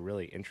would be a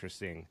really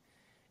interesting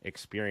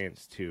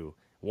experience to,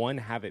 one,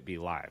 have it be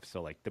live.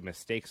 So like the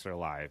mistakes are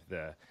live,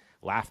 the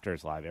laughter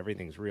is live,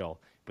 everything's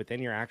real, but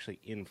then you're actually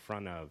in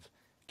front of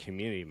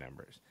community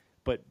members.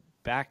 But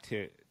back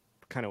to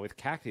kind of with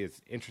Cacti,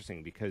 it's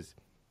interesting because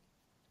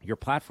your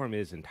platform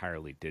is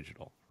entirely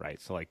digital,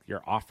 right? So like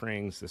your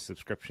offerings, the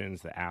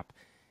subscriptions, the app,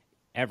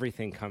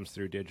 everything comes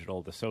through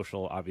digital. The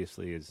social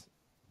obviously is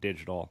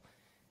digital.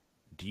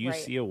 Do you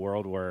see a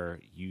world where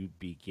you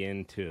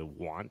begin to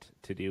want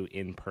to do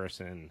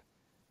in-person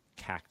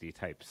Cacti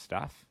type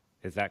stuff?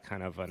 Is that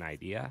kind of an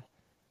idea?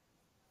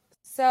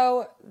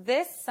 So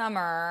this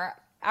summer,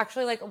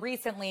 actually like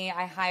recently,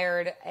 I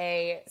hired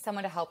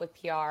someone to help with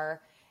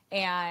PR,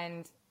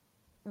 and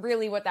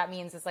really what that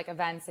means is like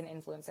events and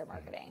influencer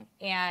marketing.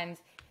 And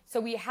so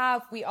we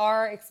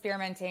are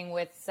experimenting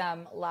with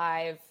some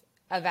live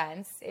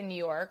events in New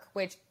York,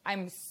 which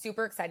I'm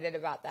super excited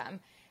about them.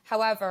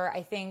 However,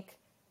 I think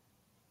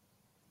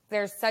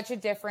there's such a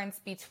difference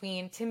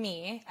between, to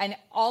me, and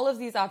all of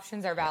these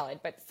options are valid,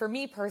 but for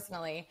me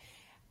personally,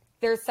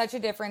 there's such a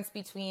difference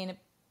between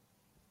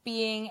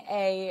being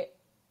a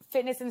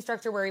fitness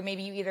instructor where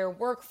maybe you either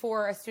work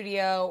for a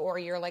studio or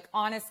you're like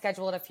on a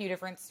schedule at a few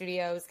different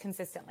studios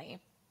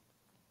consistently,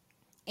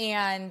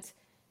 and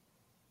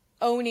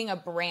owning a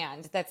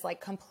brand that's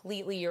like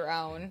completely your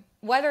own,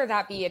 whether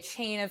that be a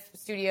chain of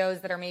studios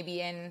that are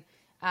maybe in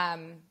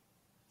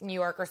New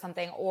York or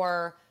something,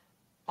 or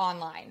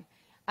online.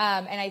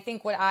 And I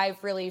think what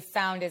I've really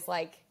found is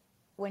like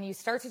when you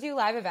start to do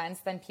live events,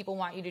 then people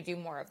want you to do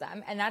more of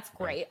them. And that's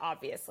great,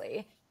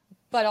 obviously.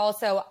 But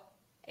also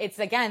it's,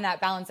 again,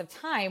 that balance of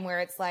time where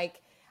it's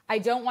like, I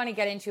don't want to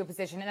get into a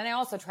position. And then I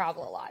also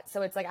travel a lot.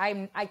 So it's like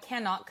I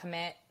cannot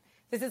commit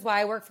this is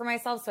why I work for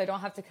myself, so I don't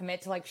have to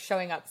commit to like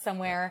showing up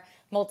somewhere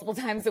multiple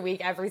times a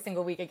week, every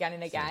single week, again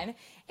and again.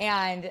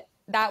 And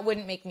that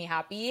wouldn't make me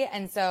happy.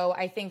 And so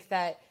I think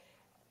that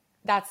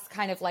that's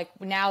kind of like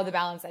now the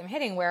balance I'm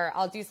hitting, where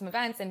I'll do some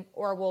events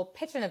or we'll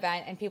pitch an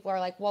event and people are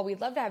like, well,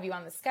 we'd love to have you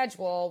on the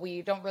schedule.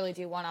 We don't really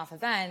do one-off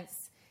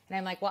events. And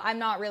I'm like, well, I'm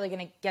not really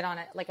going to get on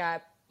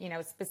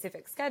a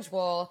specific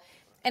schedule.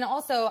 And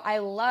also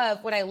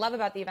what I love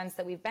about the events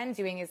that we've been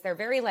doing is they're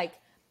very like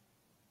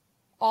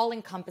all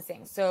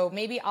encompassing. So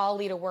maybe I'll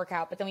lead a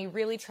workout, but then we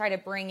really try to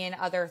bring in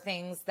other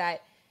things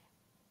that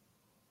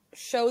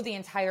show the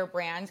entire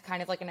brand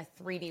kind of like in a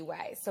 3D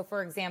way. So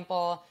for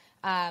example,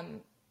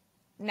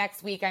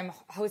 next week I'm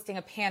hosting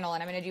a panel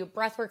and I'm going to do a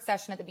breathwork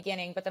session at the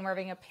beginning, but then we're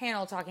having a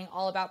panel talking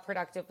all about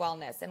productive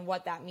wellness and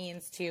what that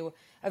means to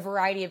a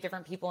variety of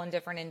different people in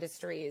different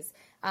industries.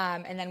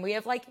 And then we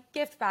have like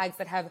gift bags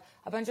that have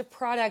a bunch of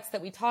products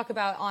that we talk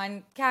about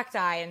on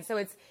Cacti. And so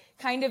it's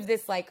kind of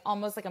this like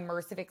almost like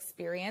immersive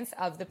experience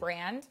of the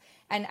brand.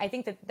 And I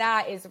think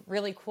that is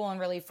really cool and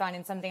really fun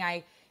and something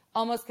I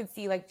almost could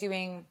see like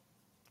doing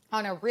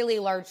on a really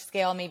large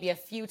scale, maybe a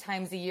few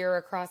times a year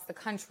across the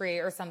country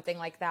or something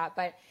like that.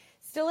 But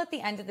still, at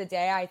the end of the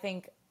day, I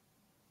think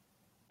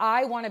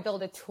I want to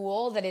build a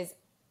tool that is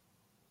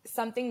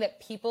something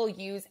that people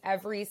use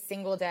every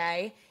single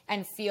day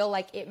and feel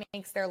like it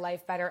makes their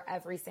life better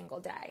every single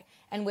day.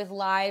 And with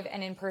live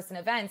and in-person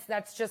events,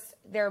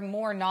 they're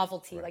more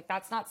novelty. Right. Like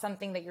that's not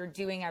something that you're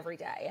doing every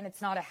day and it's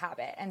not a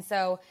habit. And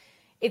so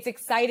it's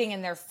exciting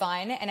and they're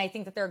fun. And I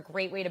think that they're a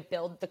great way to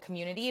build the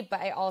community. But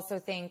I also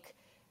think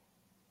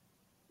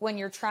when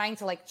you're trying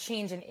to like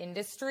change an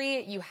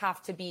industry, you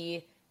have to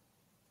be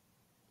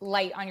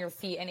light on your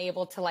feet and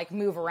able to like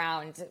move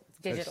around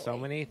digitally. There's so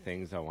many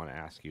things I want to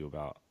ask you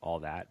about all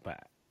that,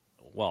 but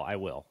I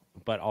will.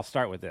 But I'll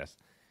start with this.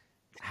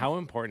 How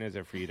important is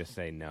it for you to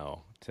say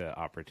no to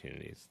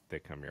opportunities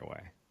that come your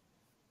way?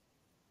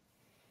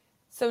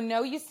 So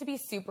no used to be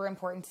super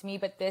important to me,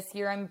 but this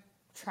year I'm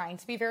trying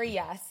to be very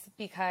yes,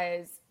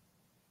 because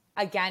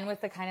again,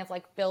 with the kind of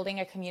like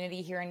building a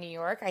community here in New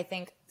York, I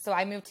think, so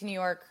I moved to New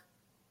York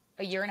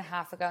a year and a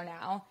half ago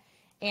now.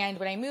 And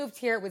when I moved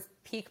here, it was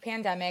peak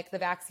pandemic. The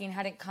vaccine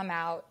hadn't come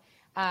out.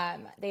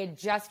 They had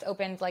just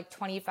opened like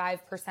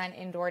 25%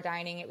 indoor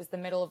dining. It was the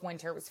middle of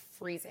winter. It was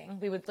freezing.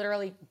 We would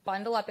literally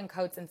bundle up in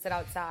coats and sit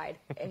outside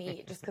and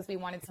eat just because we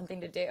wanted something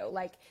to do.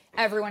 Like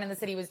everyone in the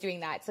city was doing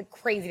that. It's like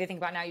crazy to think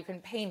about now. You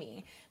couldn't pay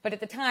me. But at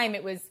the time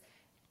it was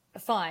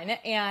fun.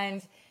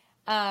 And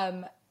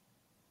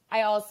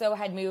I also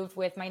had moved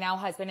with my now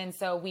husband. And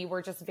so we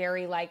were just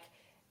very like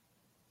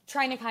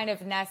trying to kind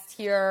of nest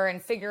here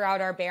and figure out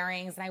our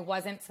bearings. And I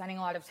wasn't spending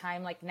a lot of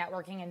time like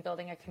networking and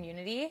building a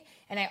community.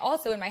 And I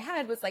also in my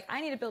head was like,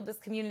 I need to build this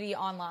community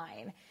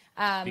online.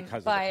 Because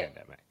of the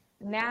pandemic.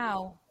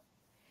 Now,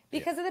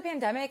 because of the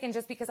pandemic and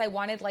just because I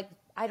wanted like,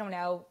 I don't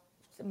know,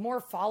 more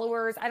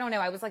followers. I don't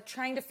know. I was like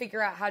trying to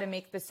figure out how to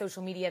make the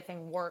social media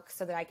thing work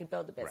so that I could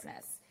build a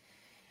business.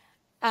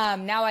 Right.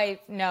 Now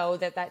I know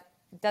that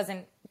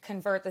doesn't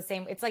convert the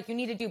same. It's like you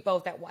need to do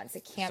both at once.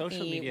 It can't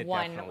be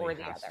one or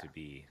the other. Has to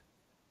be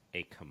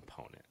a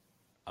component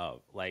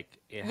of like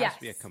it has to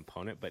be a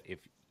component, but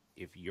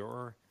if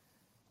your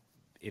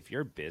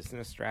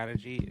business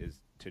strategy is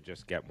to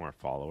just get more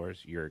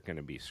followers, you're going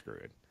to be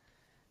screwed.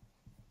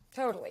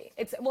 Totally.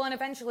 And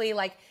eventually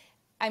like,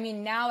 I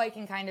mean, now I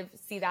can kind of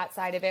see that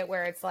side of it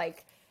where it's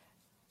like,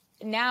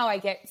 now I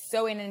get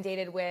so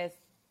inundated with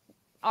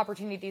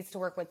opportunities to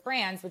work with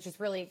brands, which is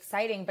really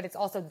exciting, but it's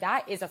also,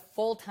 that is a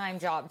full-time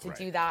job to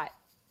do that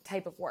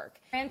type of work.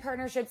 Brand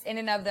partnerships in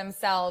and of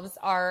themselves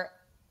are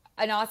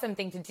an awesome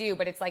thing to do,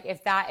 but it's like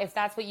if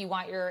that's what you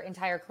want your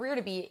entire career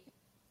to be,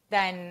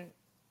 then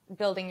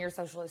building your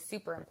social is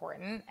super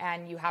important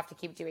and you have to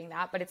keep doing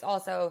that. But it's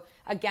also,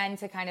 again,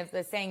 to kind of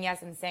the saying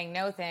yes and saying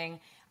no thing,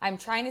 I'm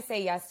trying to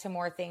say yes to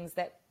more things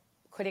that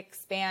could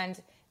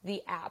expand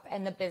the app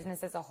and the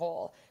business as a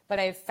whole. But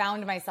I've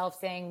found myself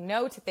saying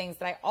no to things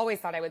that I always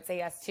thought I would say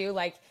yes to,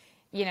 like,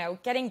 you know,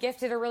 getting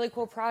gifted a really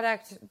cool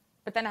product,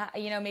 but then,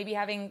 you know, maybe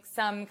having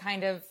some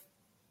kind of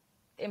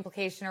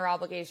implication or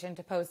obligation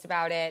to post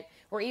about it,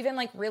 or even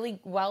like really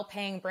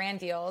well-paying brand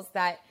deals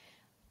that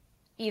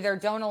either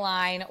don't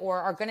align or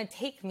are going to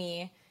take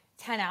me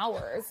 10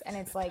 hours. And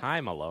it's like,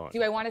 time alone.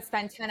 Do I want to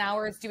spend 10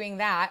 hours doing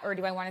that? Or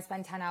do I want to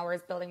spend 10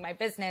 hours building my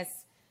business,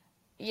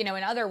 you know,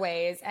 in other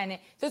ways? And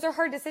those are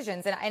hard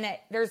decisions. And I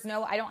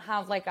don't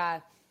have like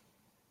a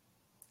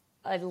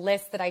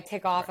list that I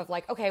tick off of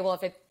like, okay, well,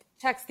 if it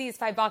checks these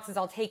 5 boxes,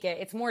 I'll take it.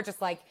 It's more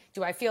just like,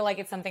 do I feel like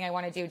it's something I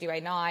want to do? Do I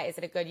not? Is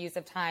it a good use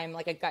of time?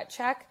 Like a gut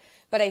check.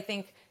 But I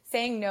think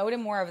saying no to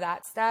more of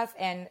that stuff,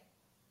 and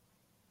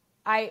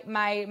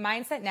my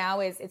mindset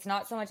now is it's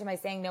not so much am I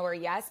saying no or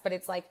yes, but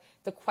it's like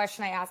the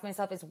question I ask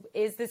myself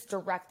is this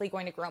directly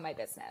going to grow my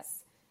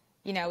business?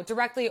 You know,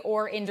 directly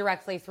or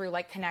indirectly through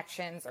like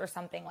connections or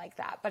something like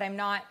that. But I'm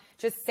not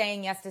just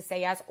saying yes to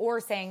say yes, or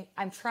saying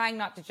I'm trying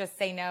not to just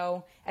say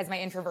no as my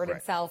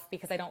introverted self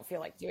because I don't feel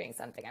like doing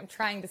something. I'm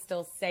trying to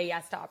still say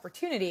yes to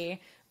opportunity,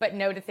 but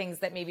no to things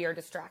that maybe are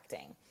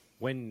distracting.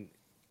 When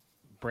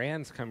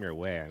brands come your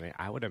way, I mean,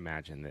 I would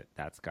imagine that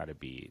that's got to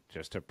be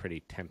just a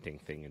pretty tempting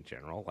thing in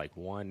general. Like,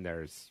 one,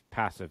 there's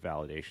passive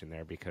validation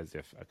there, because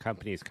if a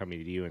company is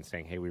coming to you and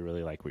saying, hey, we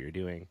really like what you're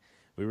doing,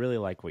 we really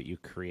like what you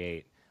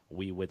create,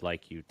 we would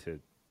like you to,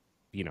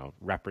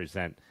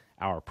 represent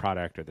our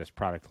product or this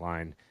product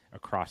line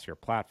across your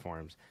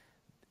platforms.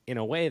 In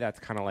a way,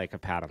 that's kind of like a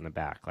pat on the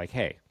back. Like,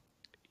 hey,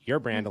 your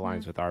brand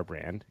aligns with our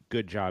brand.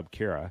 Good job,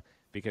 Kira,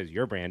 because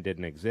your brand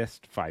didn't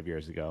exist 5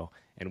 years ago,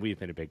 and we've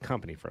been a big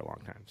company for a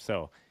long time.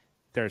 So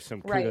there's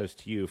some kudos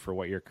to you for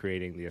what you're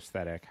creating, the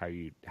aesthetic, how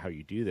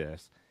you do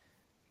this.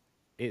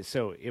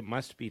 So it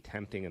must be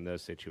tempting in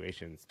those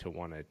situations to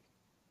want to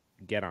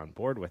get on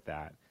board with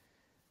that.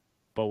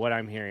 But what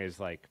I'm hearing is,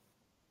 like,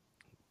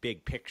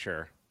 big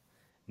picture,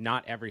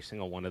 not every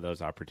single one of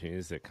those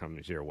opportunities that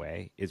comes your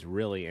way is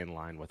really in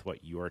line with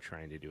what you're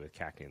trying to do with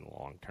Cacti in the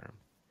long term,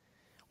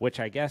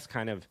 which I guess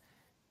kind of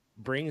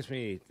brings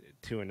me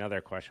to another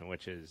question,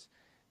 which is,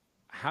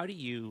 how do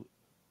you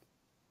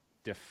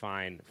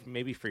define,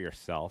 maybe for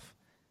yourself,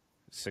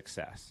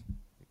 success?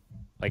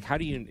 Like, how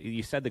do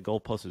you said the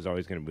goalpost is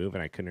always going to move,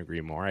 and I couldn't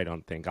agree more. I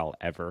don't think I'll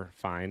ever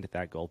find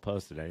that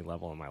goalpost at any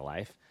level in my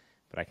life,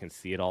 but I can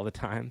see it all the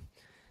time.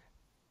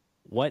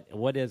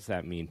 What does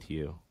that mean to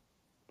you?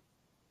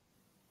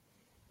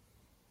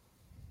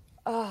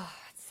 Oh,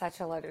 it's such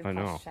a loaded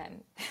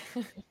question.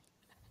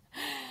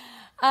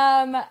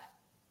 I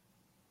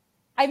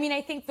mean,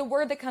 I think the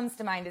word that comes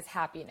to mind is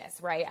happiness,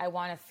 right? I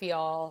want to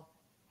feel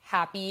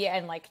happy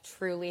and, like,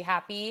 truly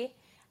happy.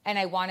 And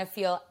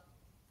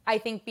I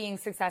think being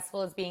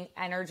successful is being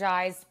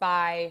energized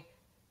by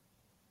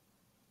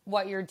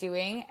what you're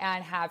doing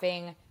and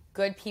having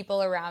good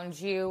people around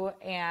you,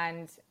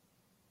 and,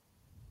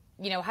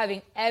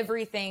 having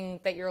everything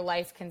that your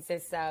life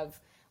consists of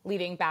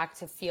leading back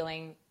to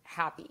feeling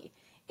happy.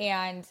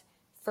 And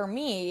for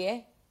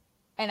me,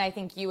 and I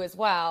think you as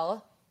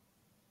well,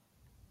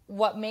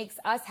 what makes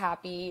us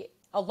happy,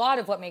 a lot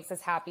of what makes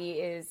us happy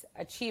is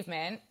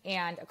achievement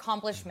and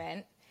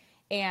accomplishment.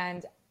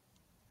 And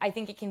I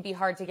think it can be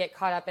hard to get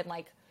caught up in,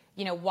 like,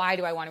 why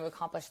do I want to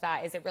accomplish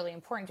that? Is it really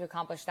important to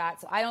accomplish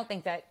that? So I don't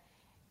think that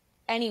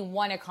any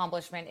one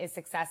accomplishment is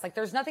success. Like,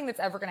 there's nothing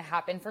that's ever going to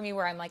happen for me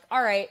where I'm like,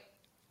 all right,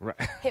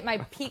 hit my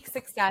peak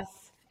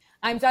success,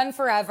 I'm done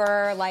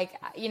forever. Like,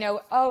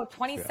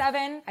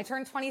 27, I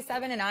turned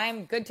 27 and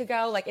I'm good to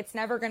go. Like, it's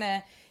never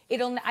gonna,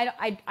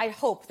 I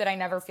hope that I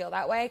never feel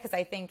that way, because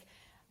I think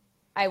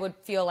I would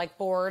feel, like,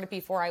 bored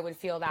before I would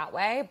feel that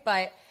way.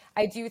 But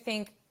I do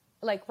think,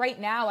 like, right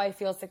now I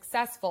feel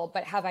successful,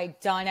 but have I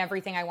done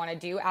everything I want to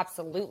do?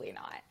 Absolutely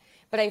not.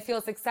 But I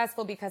feel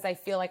successful because I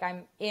feel like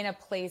I'm in a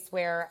place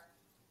where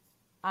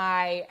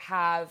I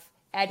have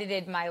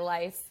edited my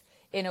life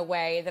in a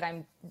way that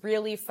I'm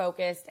really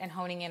focused and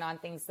honing in on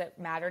things that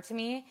matter to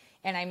me.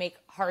 And I make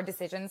hard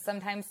decisions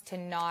sometimes to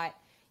not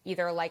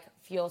either, like,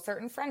 fuel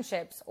certain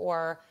friendships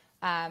or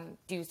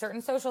do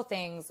certain social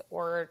things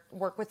or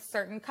work with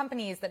certain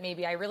companies that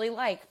maybe I really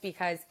like,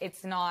 because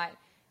it's not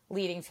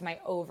leading to my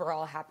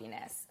overall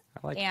happiness.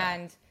 I like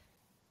and that.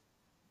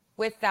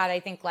 With that, I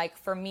think, like,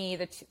 for me,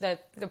 the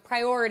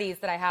priorities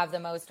that I have the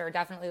most are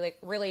definitely, like,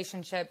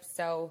 relationships.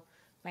 So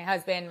my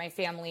husband, my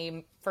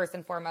family, first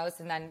and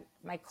foremost, and then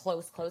my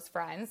close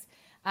friends,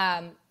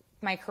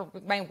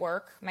 my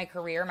work, my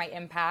career, my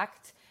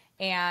impact.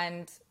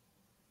 And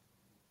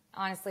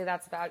honestly,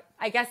 that's about,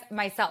 I guess,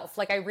 myself.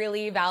 Like, I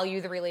really value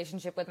the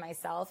relationship with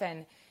myself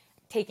and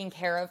taking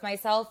care of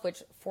myself,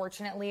 which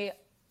fortunately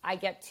I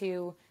get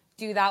to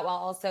do that while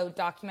also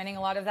documenting a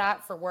lot of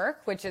that for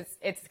work, which is,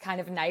 it's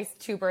kind of nice,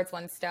 2 birds,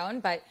 1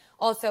 stone, but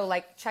also,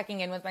 like,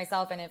 checking in with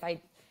myself. And if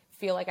I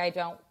feel like I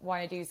don't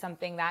want to do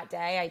something that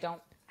day, I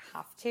don't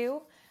have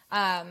to.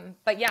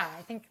 But yeah,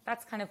 I think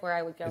that's kind of where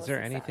I would go. Is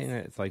there anything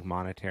that's, like,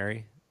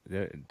 monetary?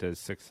 Does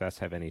success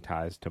have any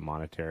ties to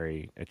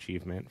monetary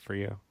achievement for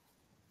you?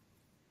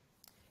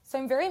 So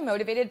I'm very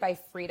motivated by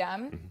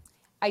freedom. Mm-hmm.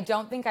 I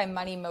don't think I'm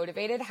money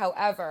motivated.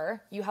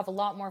 However, you have a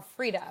lot more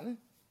freedom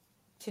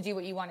to do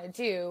what you want to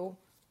do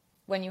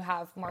when you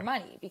have more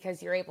money,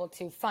 because you're able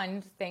to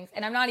fund things.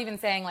 And I'm not even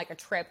saying, like, a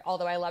trip,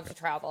 although I love to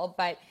travel,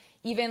 but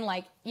even,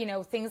 like,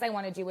 things I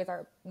want to do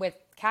with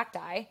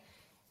Cacti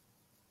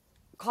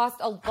cost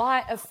a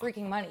lot of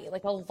freaking money,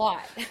 like, a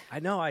lot. I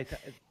know.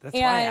 That's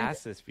why I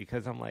asked this,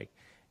 because I'm like,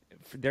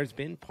 there's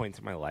been points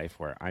in my life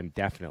where I'm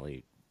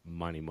definitely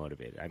money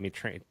motivated. I mean,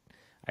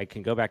 I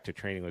can go back to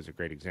training was a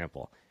great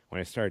example. When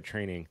I started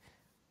training,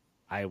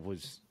 I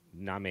was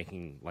not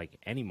making, like,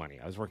 any money.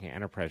 I was working at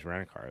Enterprise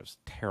Rent-A-Car. It was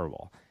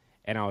terrible.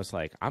 And I was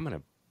like, I'm going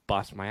to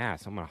bust my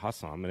ass. I'm going to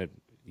hustle. I'm going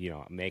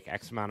to, make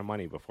X amount of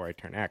money before I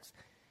turn X.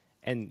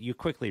 And you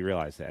quickly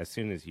realize that as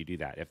soon as you do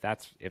that, if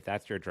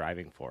that's your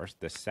driving force,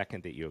 the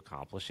second that you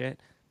accomplish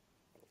it,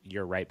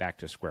 you're right back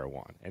to square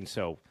one. And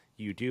so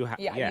you do have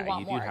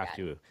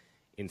to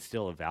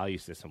instill a value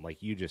system,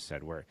 like you just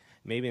said, where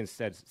maybe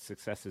instead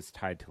success is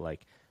tied to,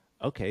 like,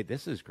 okay,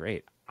 this is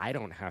great. I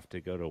don't have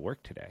to go to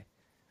work today.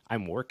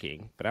 I'm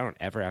working, but I don't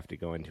ever have to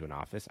go into an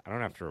office. I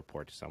don't have to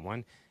report to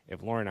someone.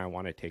 If Laura and I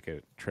want to take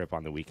a trip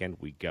on the weekend,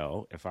 we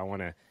go. If I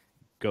want to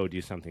go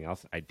do something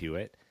else, I do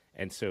it.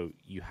 And so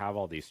you have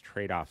all these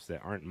trade-offs that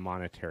aren't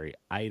monetary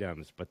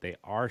items, but they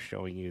are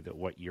showing you that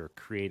what you're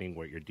creating,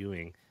 what you're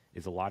doing,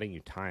 is allotting you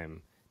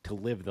time to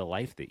live the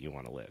life that you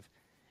want to live.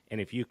 And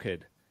if you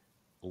could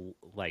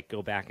like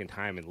go back in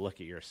time and look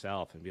at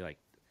yourself and be like,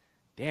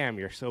 damn,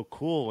 you're so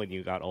cool when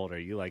you got older.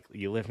 You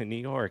live in New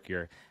York,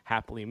 you're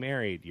happily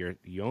married,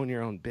 you own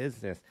your own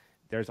business.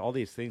 There's all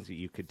these things that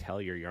you could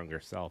tell your younger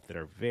self that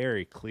are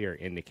very clear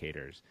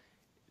indicators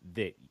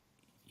that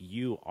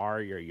you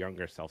are your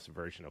younger self's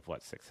version of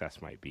what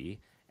success might be.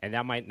 And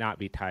that might not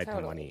be tied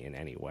to money in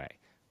any way.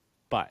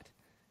 But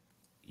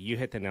you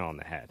hit the nail on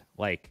the head.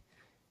 Like,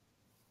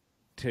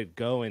 to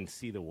go and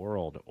see the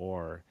world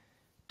or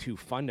to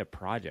fund a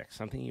project,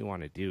 something you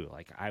want to do.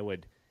 Like,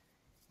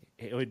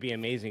 it would be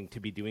amazing to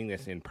be doing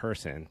this in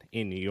person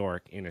in New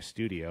York in a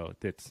studio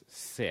that's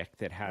sick,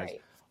 that has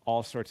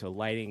all sorts of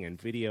lighting and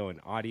video and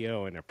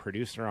audio and a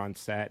producer on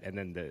set. And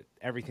then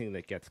everything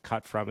that gets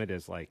cut from it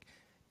is like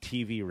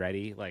TV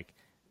ready. Like,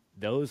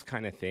 those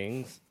kind of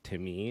things to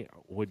me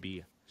would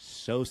be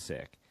so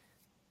sick.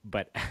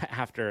 But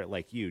after,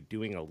 like you,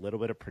 doing a little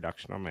bit of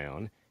production on my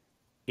own,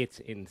 it's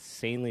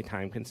insanely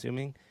time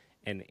consuming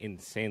and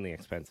insanely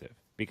expensive.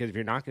 Because if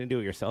you're not going to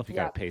do it yourself, you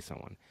got to pay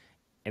someone.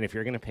 And if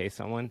you're going to pay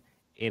someone,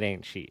 it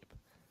ain't cheap.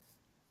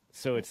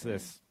 So it's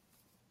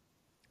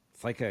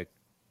like a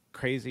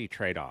crazy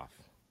trade-off.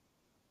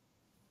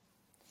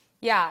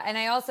 Yeah. And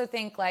I also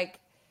think, like,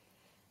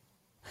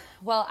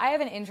 well, I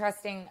have an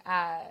interesting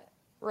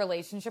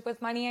relationship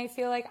with money. I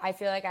feel like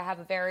I have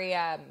a very,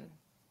 I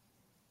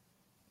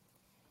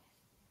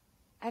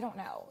don't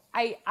know.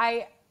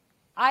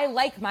 I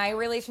like my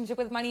relationship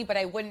with money, but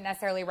I wouldn't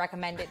necessarily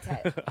recommend it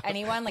to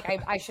anyone.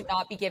 Like, I should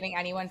not be giving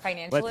anyone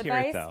financial advice. Let's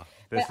hear it, though.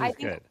 This is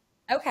good.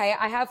 Okay,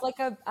 I have like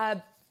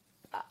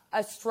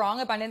a strong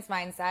abundance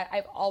mindset.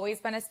 I've always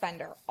been a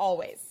spender,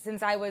 always.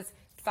 Since I was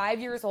 5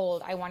 years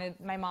old, I wanted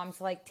my mom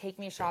to like take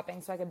me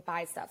shopping so I could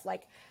buy stuff.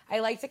 Like, I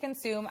like to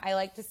consume, I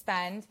like to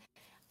spend,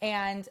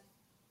 and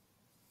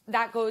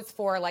that goes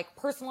for like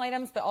personal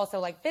items, but also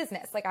like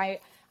business. Like, I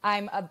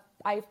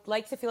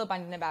like to feel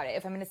abundant about it.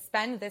 If I'm going to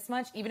spend this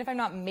much, even if I'm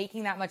not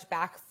making that much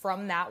back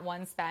from that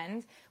one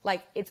spend,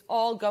 like, it's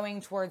all going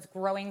towards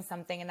growing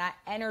something, and that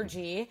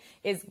energy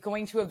is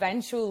going to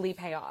eventually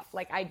pay off.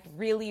 Like, I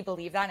really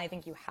believe that. And I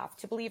think you have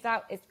to believe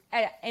that.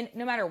 And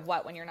no matter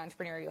what, when you're an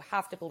entrepreneur, you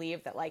have to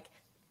believe that like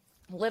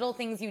little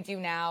things you do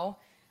now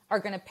are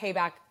going to pay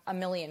back a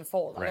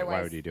millionfold. Right. Otherwise,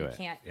 why would you do it? You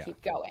can't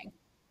keep going.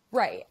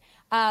 Right.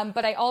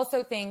 But I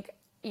also think,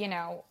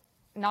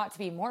 not to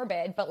be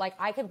morbid, but like,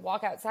 I could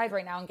walk outside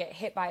right now and get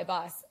hit by a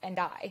bus and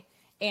die.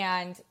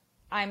 And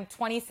I'm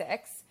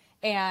 26,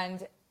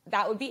 and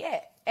that would be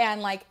it.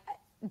 And like,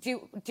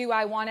 do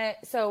I want to,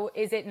 so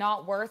is it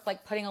not worth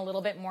like putting a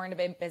little bit more into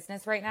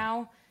business right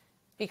now?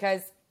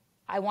 Because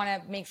I want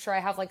to make sure I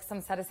have like some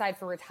set aside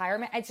for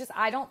retirement.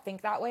 I don't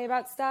think that way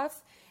about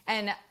stuff.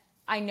 And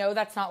I know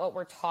that's not what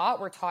we're taught.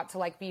 We're taught to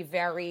like be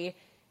very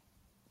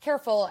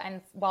careful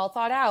and well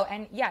thought out.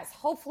 And yes,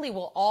 hopefully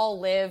we'll all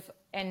live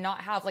and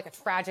not have like a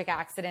tragic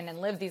accident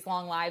and live these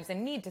long lives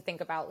and need to think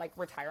about like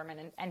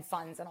retirement and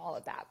funds and all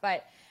of that.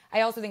 But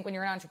I also think when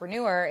you're an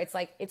entrepreneur, it's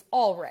like, it's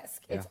all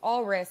risk. Yeah. It's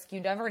all risk.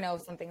 You never know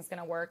if something's going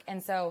to work.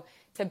 And so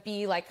to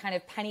be like kind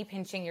of penny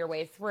pinching your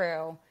way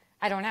through,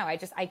 I don't know.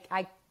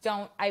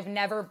 I've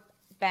never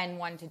been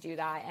one to do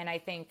that. And I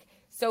think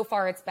so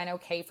far it's been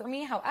okay for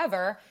me.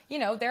 However,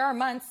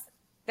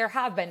 there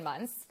have been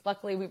months,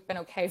 luckily we've been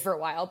okay for a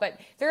while,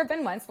 but there have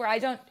been months where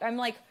I'm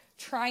like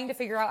trying to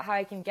figure out how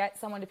I can get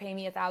someone to pay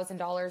me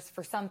 $1,000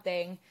 for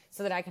something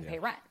so that I can pay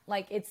rent.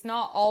 Like, it's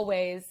not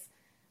always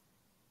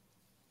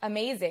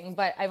amazing,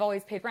 but I've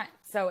always paid rent.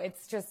 So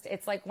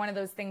it's like one of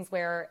those things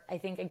where I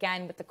think,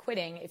 again, with the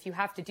quitting, if you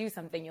have to do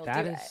something, you'll do it.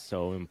 That is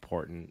so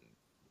important,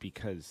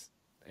 because,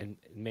 and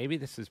maybe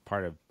this is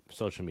part of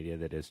social media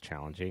that is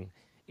challenging,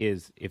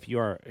 is if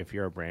you're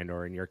a brand,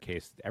 or in your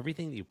case,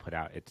 everything that you put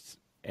out, it's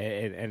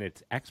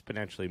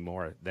exponentially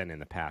more than in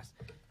the past,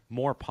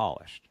 more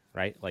polished,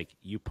 right? Like,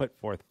 you put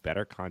forth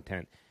better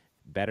content,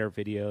 better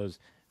videos,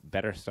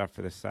 better stuff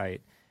for the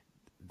site.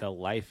 The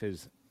life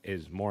is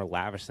more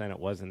lavish than it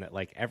was, and that,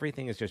 like,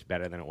 everything is just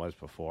better than it was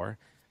before.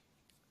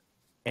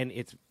 And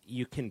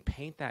you can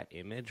paint that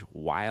image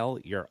while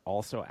you're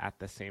also at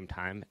the same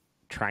time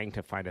trying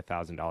to find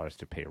 $1,000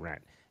 to pay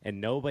rent,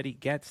 and nobody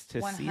gets to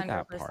 100%. See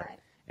that part.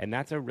 And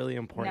that's a really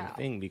important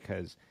thing,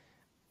 because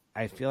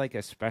I feel like,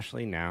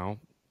 especially now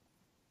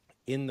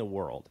in the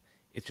world,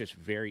 it's just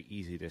very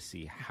easy to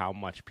see how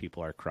much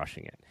people are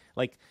crushing it.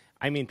 Like,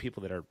 I mean,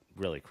 people that are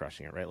really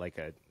crushing it, right? Like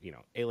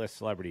A-list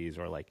celebrities,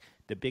 or like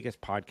the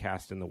biggest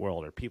podcast in the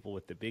world, or people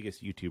with the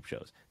biggest YouTube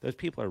shows. Those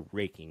people are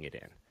raking it.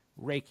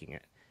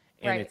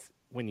 And it's,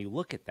 when you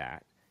look at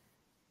that,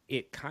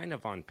 it kind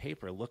of on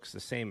paper looks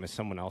the same as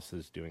someone else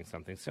is doing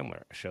something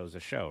similar. A show's a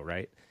show,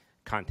 right?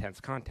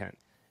 Content's content.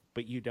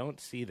 But you don't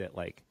see that,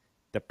 like,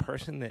 the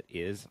person that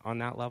is on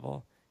that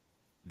level,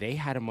 they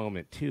had a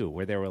moment too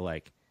where they were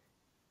like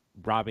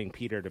robbing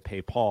Peter to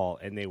pay Paul,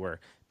 and they were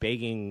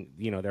begging,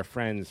 their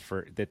friends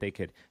that they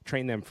could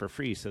train them for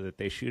free so that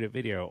they shoot a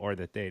video, or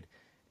that they'd,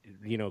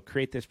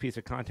 create this piece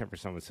of content for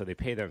someone so they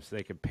pay them so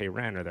they could pay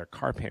rent or their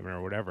car payment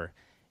or whatever.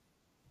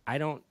 I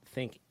don't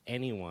think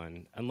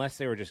anyone, unless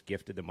they were just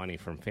gifted the money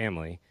from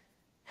family,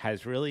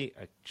 has really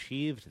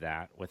achieved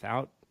that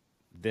without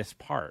this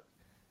part.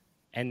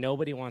 And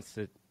nobody wants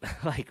to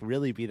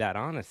really be that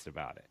honest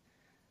about it.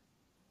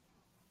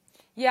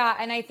 Yeah,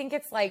 and I think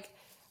it's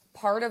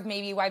part of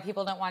maybe why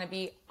people don't want to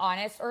be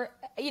honest, or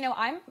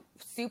I'm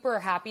super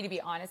happy to be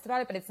honest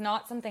about it, but it's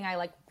not something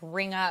I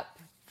bring up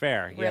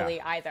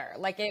really either.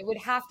 It would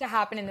have to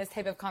happen in this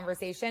type of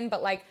conversation,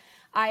 but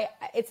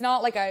it's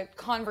not a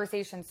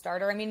conversation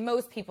starter. I mean,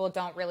 most people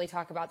don't really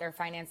talk about their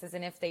finances,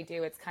 and if they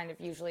do, it's kind of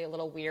usually a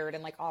little weird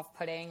and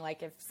off-putting,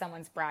 if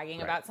someone's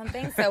bragging about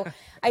something. So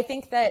I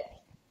think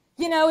that,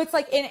 it's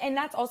and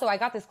that's also, I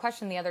got this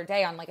question the other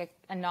day on an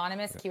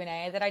anonymous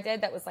Q&A that I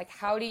did that was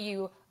how do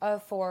you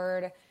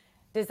afford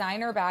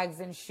designer bags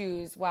and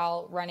shoes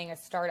while running a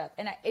startup?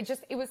 And it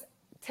was,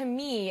 to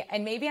me,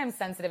 and maybe I'm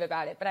sensitive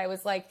about it, but I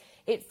was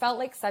it felt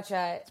like such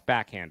a... It's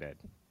backhanded.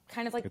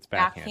 Kind of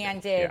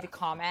backhanded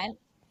comment.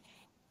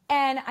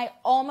 And I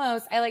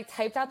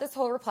typed out this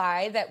whole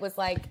reply that was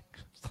I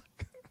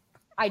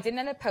didn't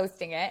end up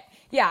posting it.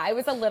 Yeah, it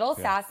was a little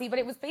sassy, but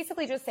it was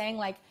basically just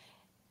saying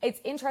it's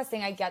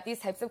interesting. I get these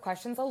types of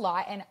questions a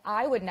lot, and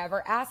I would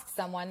never ask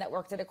someone that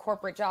worked at a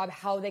corporate job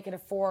how they could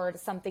afford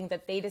something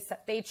that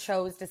they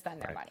chose to spend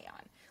their money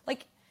on.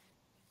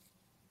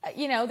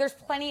 There's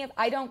plenty of,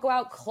 I don't go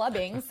out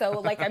clubbing,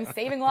 so I'm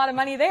saving a lot of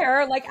money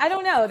there. I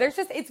don't know. There's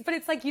just, it's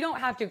you don't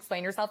have to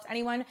explain yourself to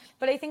anyone.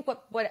 But I think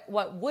what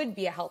would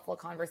be a helpful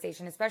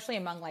conversation, especially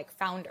among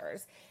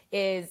founders,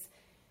 is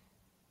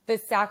the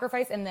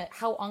sacrifice and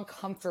how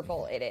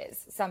uncomfortable it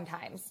is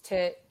sometimes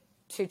to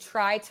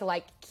try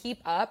to keep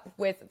up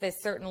with this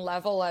certain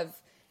level of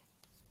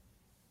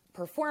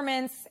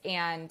performance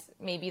and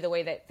maybe the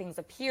way that things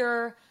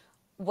appear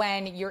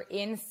when you're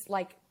in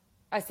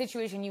a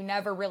situation you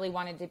never really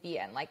wanted to be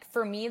in.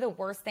 For me, the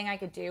worst thing I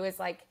could do is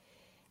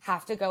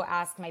have to go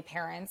ask my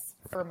parents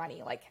for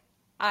money.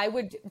 I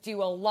would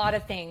do a lot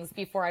of things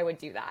before I would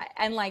do that.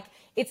 And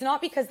it's not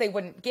because they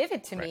wouldn't give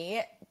it to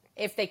me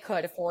if they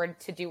could afford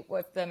to do,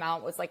 if the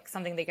amount was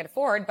something they could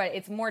afford, but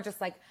it's more just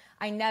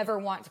I never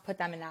want to put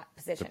them in that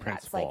position.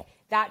 That's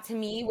that to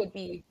me would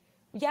be,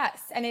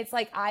 yes. And it's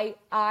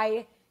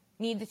I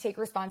need to take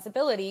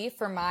responsibility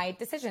for my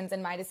decisions,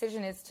 and my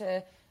decision is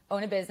to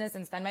own a business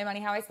and spend my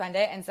money how I spend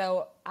it. And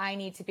so I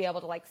need to be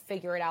able to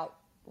figure it out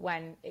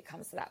when it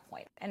comes to that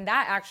point. And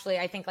that actually,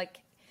 I think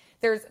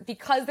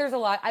because there's a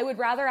lot, I would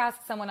rather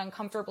ask someone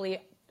uncomfortably,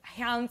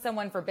 hound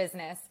someone for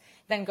business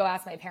than go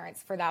ask my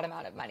parents for that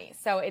amount of money.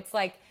 So it's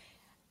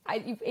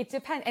it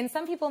depends. And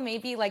some people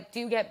maybe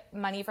do get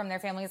money from their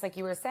families, like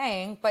you were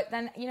saying, but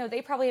then,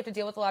 they probably have to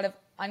deal with a lot of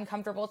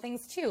uncomfortable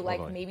things too.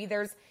 Totally. Maybe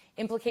there's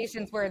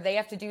implications where they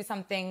have to do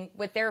something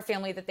with their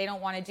family that they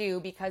don't want to do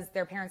because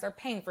their parents are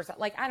paying for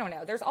something. I don't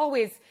know. There's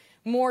always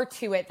more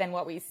to it than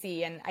what we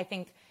see. And I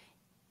think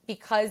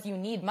because you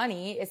need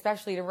money,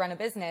 especially to run a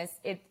business,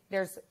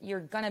 you're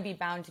going to be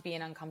bound to be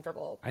in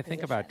uncomfortable positions. I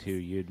think about too,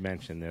 you'd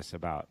mentioned this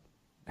about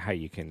how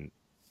you can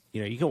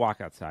walk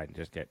outside and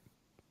just get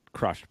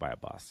crushed by a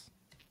bus,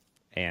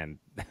 and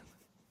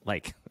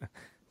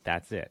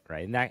that's it,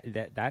 right?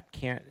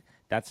 And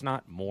that's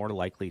not more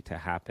likely to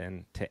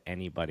happen to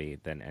anybody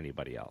than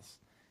anybody else.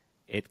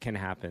 It can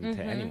happen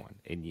to anyone,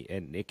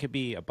 and it could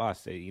be a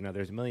bus.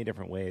 There's a million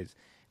different ways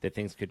that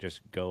things could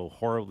just go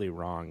horribly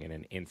wrong in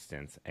an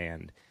instance,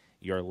 and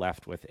you're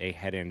left with a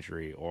head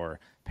injury or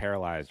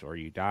paralyzed, or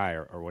you die,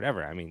 or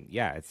whatever. I mean,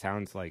 yeah, it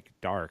sounds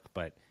dark,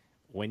 but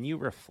when you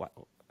reflect,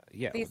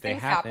 these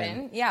things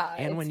happen. Yeah,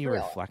 and when you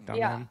real. reflect on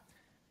them,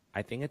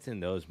 I think it's in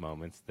those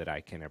moments that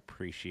I can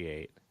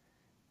appreciate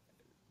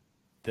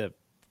the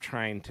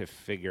trying to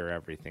figure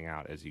everything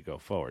out as you go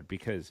forward.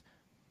 Because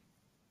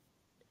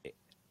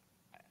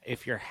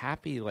if you're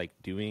happy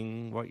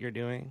doing what you're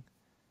doing,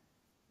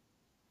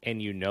 and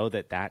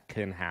that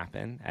can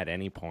happen at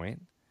any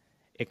point,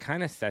 it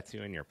kind of sets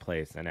you in your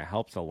place, and it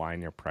helps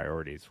align your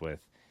priorities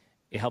with.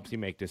 It helps you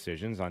make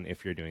decisions on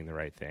if you're doing the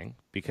right thing.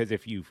 Because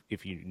if you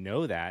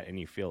know that and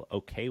you feel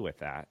okay with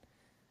that,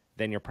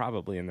 then you're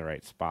probably in the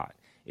right spot.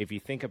 If you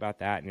think about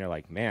that and you're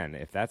like, man,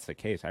 if that's the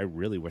case, I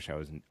really wish I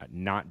was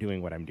not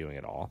doing what I'm doing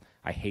at all.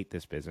 I hate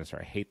this business, or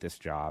I hate this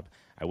job.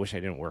 I wish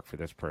I didn't work for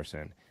this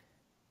person.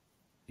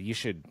 You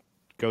should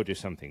go do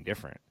something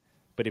different.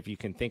 But if you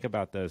can think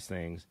about those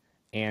things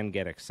and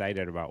get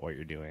excited about what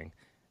you're doing,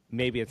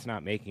 maybe it's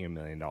not making $1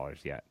 million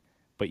yet,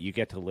 but you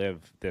get to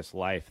live this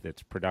life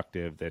that's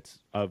productive, that's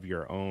of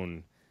your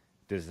own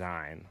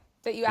design.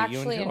 That you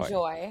actually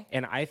enjoy.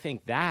 And I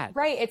think that...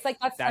 Right, it's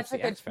that's such a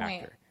good X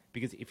factor. point.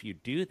 Because if you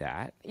do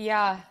that...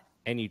 Yeah.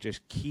 And you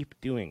just keep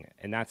doing it,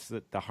 and that's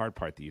the hard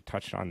part that you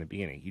touched on in the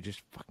beginning. You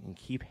just fucking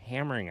keep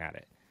hammering at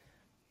it.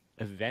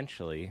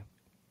 Eventually,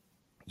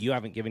 you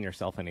haven't given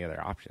yourself any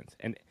other options.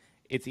 And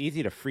it's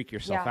easy to freak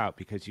yourself out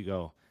because you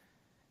go...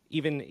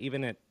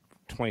 Even at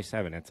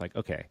 27, it's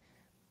okay,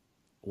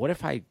 what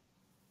if I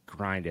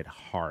grinded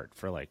hard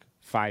for like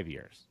 5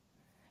 years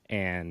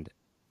and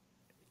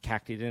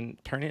Cacti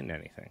didn't turn into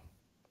anything,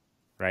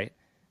 right?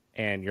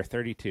 And you're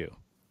 32.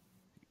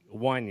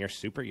 One, you're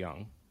super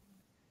young.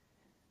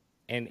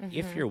 And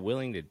if you're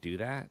willing to do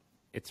that,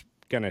 it's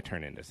going to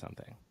turn into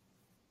something.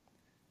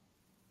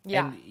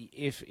 Yeah. And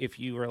if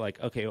you were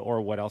like, okay,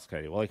 or what else could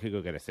I do? Well, I could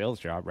go get a sales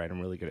job, right? I'm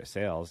really good at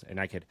sales, and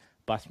I could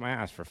bust my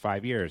ass for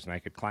 5 years, and I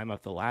could climb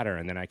up the ladder,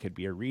 and then I could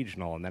be a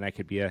regional, and then I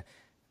could be a...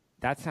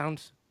 That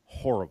sounds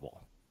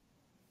horrible,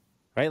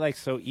 right? Like,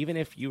 so even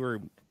if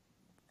you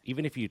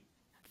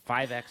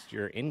 5x'd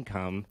your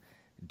income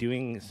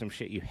doing some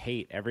shit you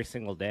hate every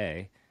single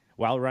day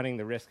while running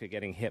the risk of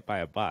getting hit by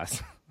a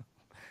bus,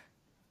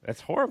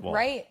 that's horrible.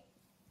 Right.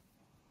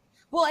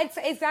 Well, it's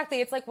exactly.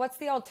 It's like, what's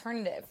the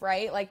alternative,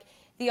 right? Like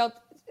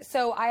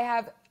so I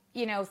have,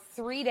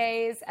 3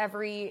 days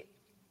every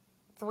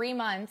 3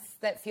 months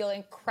that feel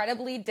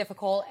incredibly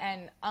difficult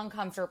and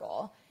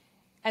uncomfortable.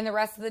 And the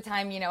rest of the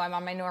time, I'm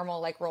on my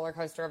normal like roller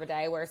coaster of a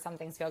day where some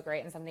things feel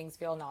great and some things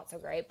feel not so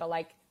great, but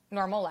like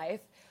normal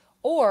life.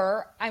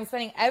 Or I'm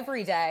spending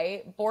every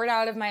day bored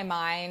out of my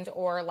mind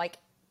or like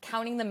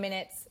counting the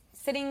minutes,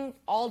 sitting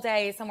all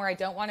day somewhere I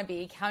don't want to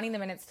be, counting the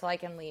minutes till I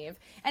can leave.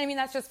 And I mean,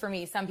 that's just for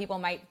me. Some people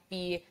might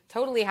be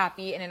totally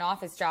happy in an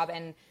office job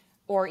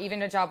or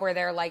even a job where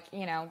they're like,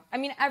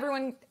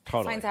 everyone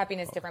finds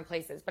happiness different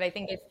places. But I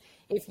think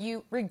if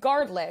you,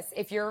 regardless,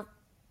 if you're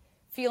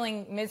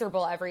feeling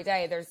miserable every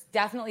day, there's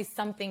definitely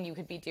something you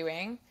could be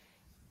doing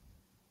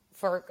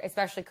for,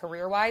 especially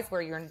career-wise,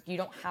 where you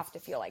don't have to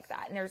feel like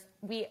that. And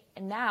we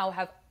now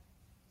have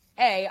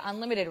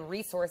unlimited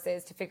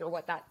resources to figure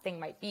what that thing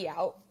might be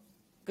out,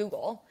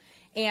 Google,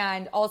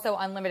 and also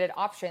unlimited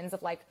options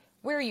of like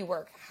where you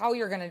work, how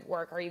you're going to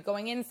work. Are you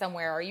going in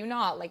somewhere? Are you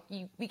not? Like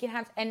we can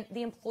have, and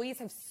the employees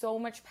have so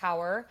much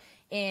power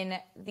in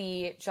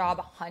the job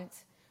hunt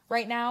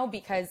right now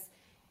because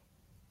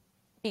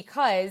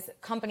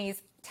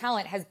companies'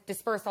 talent has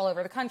dispersed all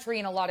over the country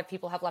and a lot of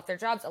people have left their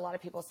jobs. A lot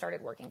of people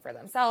started working for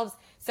themselves.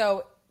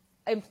 So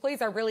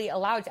employees are really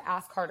allowed to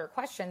ask harder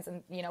questions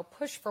and,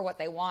 push for what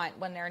they want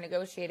when they're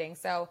negotiating.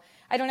 So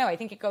I don't know. I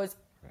think it goes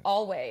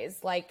all ways.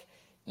 Like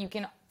you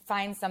can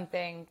find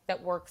something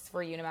that works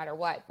for you no matter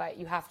what, but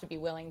you have to be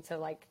willing to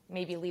like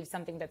maybe leave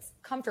something that's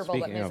comfortable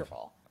but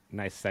miserable.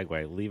 Nice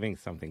segue, leaving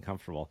something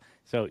comfortable.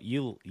 So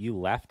you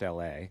left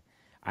LA.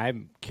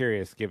 I'm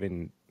curious,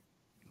 given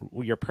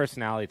your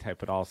personality type,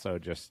 but also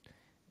just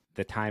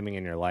the timing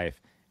in your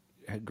life,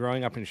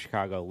 growing up in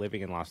Chicago,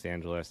 living in Los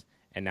Angeles,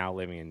 and now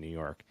living in New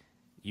York,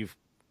 you've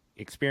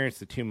experienced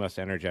the two most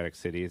energetic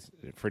cities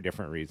for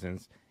different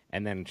reasons.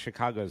 And then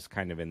Chicago's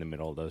kind of in the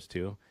middle of those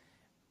two.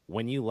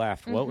 When you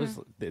left, what was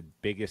the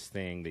biggest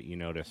thing that you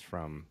noticed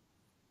from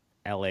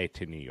LA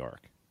to New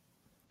York?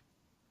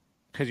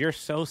 Because you're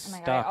so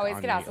stuck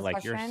on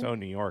like you're so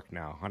New York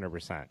now,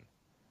 100%.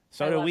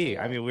 So do we.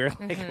 I mean, we're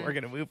like we're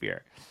gonna move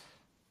here.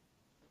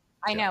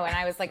 I know, and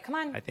I was like, come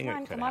on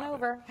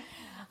over.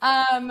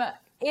 I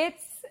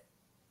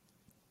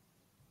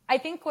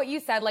think what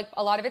you said, like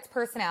a lot of it's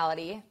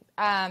personality.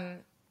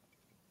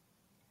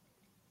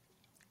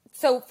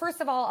 So first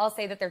of all, I'll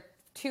say that they're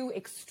two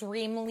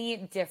extremely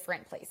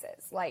different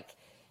places. Like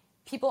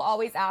people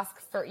always ask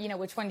for,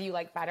 which one do you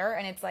like better?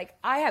 And it's like,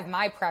 I have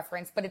my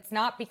preference, but it's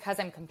not because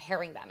I'm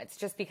comparing them. It's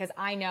just because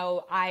I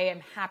know I am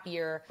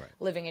happier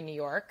living in New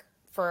York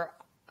for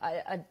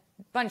a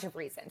bunch of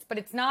reasons, but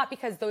it's not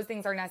because those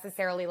things are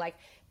necessarily like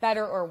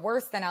better or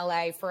worse than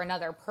LA for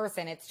another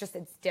person. It's just,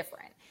 it's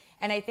different.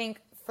 And I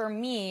think for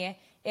me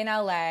in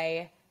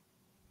LA,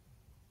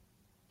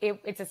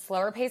 it's a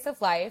slower pace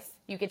of life.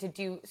 You get to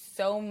do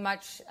so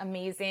much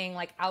amazing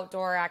like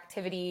outdoor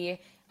activity.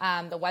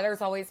 The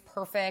weather's always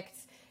perfect.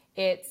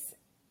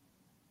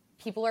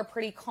 People are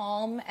pretty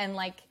calm and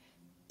like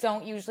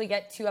don't usually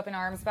get too up in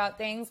arms about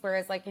things.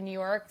 Whereas like in New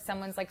York,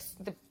 someone's like,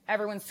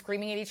 everyone's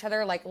screaming at each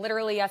other. Like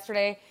literally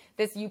yesterday,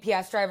 this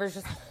UPS driver's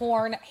just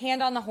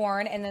hand on the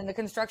horn. And then the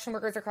construction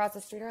workers across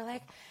the street are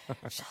like,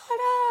 shut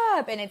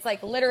up. And it's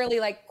like literally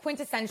like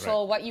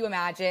quintessential what you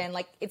imagine,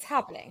 like it's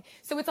happening.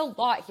 So it's a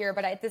lot here.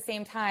 But at the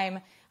same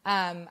time,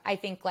 I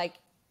think like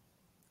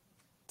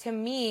to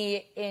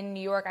me in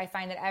New York, I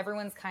find that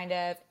everyone's kind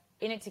of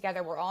in it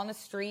together. We're all on the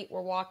street.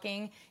 You're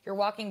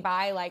walking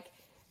by like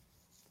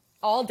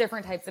all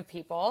different types of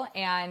people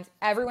and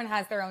everyone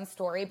has their own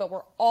story, but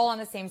we're all on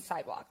the same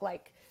sidewalk,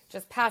 like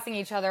just passing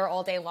each other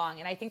all day long.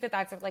 And I think that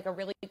that's like a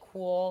really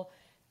cool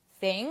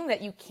thing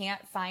that you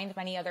can't find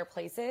many other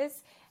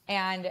places.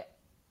 And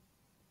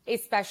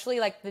especially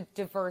like the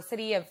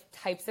diversity of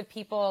types of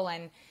people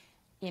and,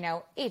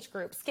 age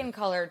group, skin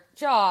color,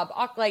 job,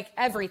 like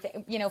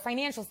everything,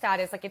 financial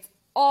status, like it's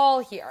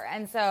all here.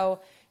 And so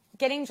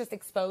getting just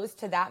exposed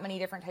to that many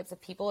different types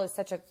of people is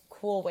such a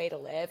cool way to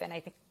live. And I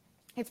think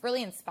it's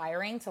really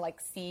inspiring to like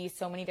see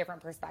so many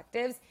different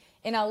perspectives.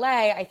 In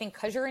LA, I think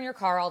because you're in your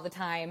car all the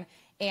time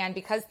and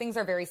because things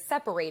are very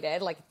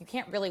separated, like you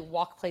can't really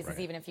walk places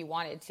even if you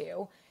wanted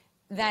to,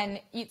 then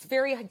it's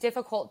very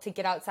difficult to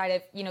get outside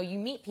of, you know, you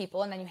meet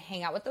people and then you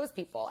hang out with those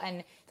people.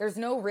 And there's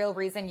no real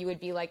reason you would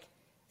be like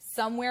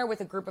somewhere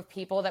with a group of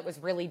people that was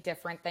really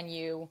different than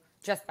you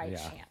just by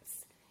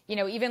chance. You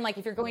know, even like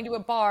if you're going to a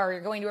bar, or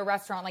you're going to a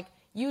restaurant, like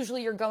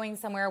usually you're going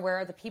somewhere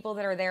where the people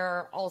that are there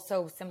are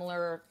also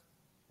similar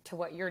to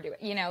what you're doing,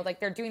 you know,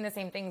 like they're doing the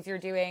same things you're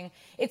doing.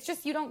 It's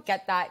just, you don't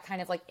get that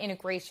kind of like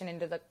integration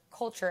into the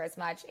culture as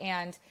much.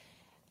 And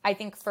I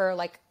think for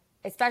like,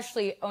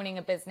 especially owning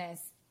a business,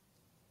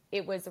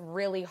 it was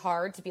really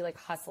hard to be like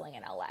hustling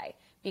in LA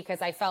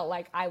because I felt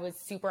like I was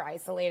super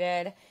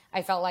isolated.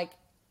 I felt like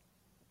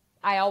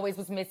I always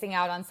was missing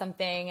out on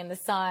something in the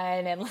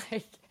sun and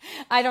like,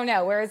 I don't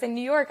know. Whereas in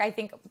New York, I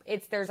think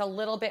there's a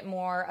little bit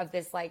more of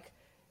this like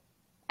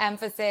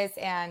emphasis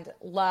and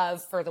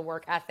love for the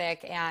work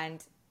ethic,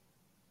 and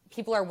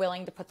people are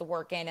willing to put the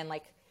work in and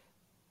like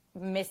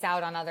miss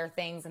out on other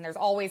things. And there's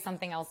always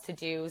something else to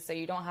do. So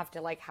you don't have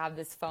to like have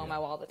this FOMO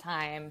all the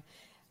time.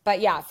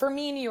 But yeah, for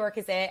me, New York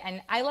is it.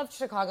 And I love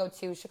Chicago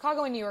too.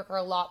 Chicago and New York are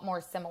a lot more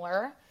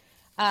similar.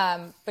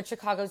 But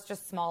Chicago's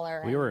just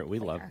smaller. We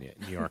love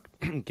New York.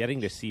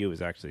 Getting to see you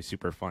was actually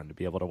super fun to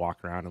be able to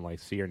walk around and like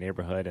see your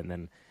neighborhood and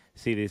then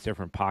see these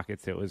different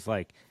pockets. It was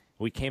like,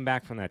 we came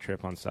back from that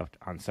trip on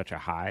such a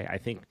high. I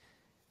think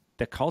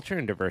the culture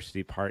and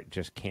diversity part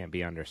just can't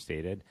be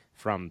understated,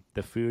 from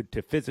the food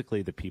to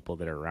physically the people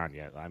that are around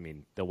you. I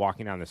mean, the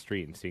walking down the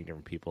street and seeing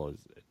different people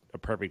is a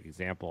perfect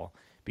example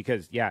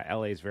because, yeah,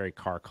 LA is very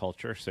car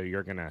culture. So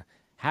you're going to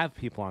have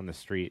people on the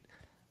street,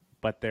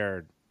 but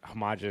they're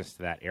homogenous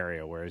to that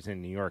area. Whereas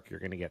in New York, you're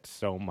going to get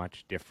so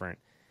much different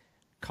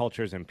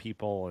cultures and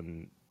people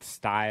and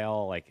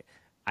style. Like,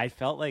 I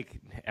felt like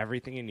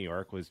everything in New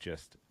York was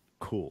just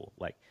cool.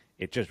 Like,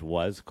 it just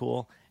was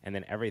cool. And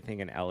then everything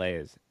in LA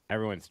is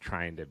everyone's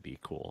trying to be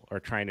cool or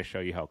trying to show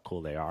you how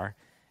cool they are.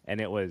 And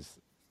it was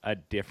a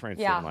difference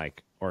in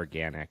like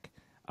organic.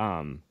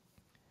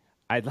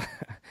 I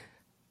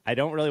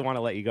don't really want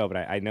to let you go, but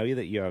I know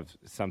that you have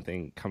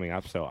something coming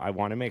up. So I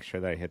want to make sure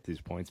that I hit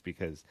these points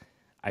because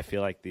I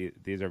feel like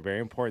these are very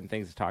important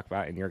things to talk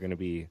about and you're going to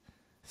be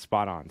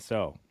spot on.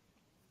 So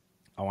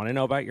I want to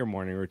know about your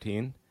morning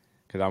routine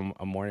because I'm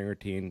a morning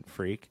routine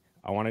freak.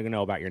 I want to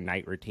know about your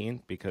night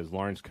routine because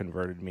Lauren's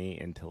converted me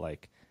into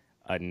like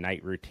a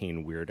night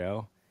routine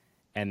weirdo.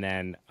 And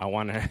then I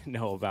want to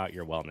know about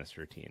your wellness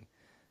routine.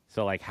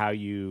 So like how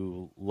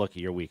you look at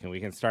your week, and we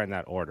can start in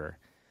that order.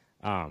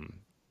 And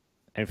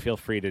feel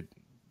free to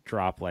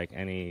drop like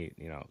any,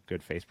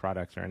 good face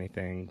products or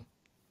anything.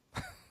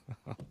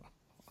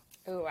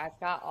 Ooh, I've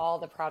got all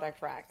the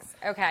product recs.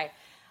 Okay.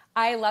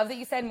 I love that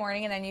you said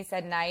morning and then you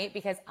said night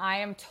because I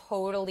am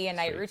totally a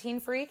night routine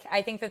freak.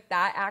 I think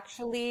that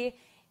actually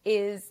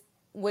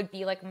would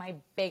be like my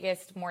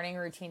biggest morning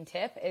routine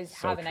tip is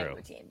have a night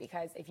routine,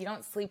 because if you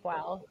don't sleep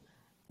well,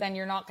 then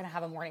you're not going to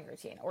have a morning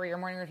routine, or your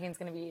morning routine is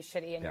going to be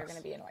shitty and you're going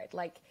to be annoyed.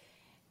 Like,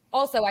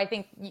 also, I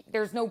think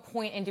there's no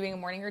point in doing a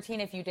morning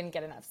routine if you didn't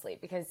get enough sleep,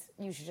 because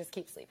you should just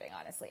keep sleeping,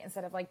 honestly,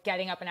 instead of like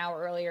getting up an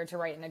hour earlier to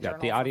write in a journal.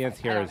 The audience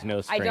here is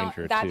no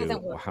stranger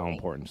to how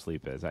important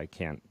sleep is. I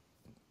can't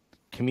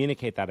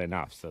communicate that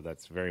enough. So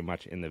that's very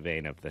much in the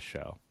vein of the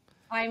show.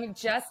 I'm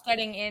just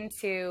getting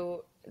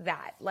into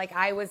that. Like,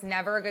 I was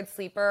never a good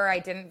sleeper. I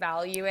didn't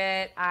value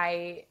it.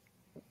 I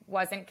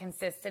wasn't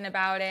consistent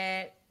about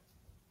it.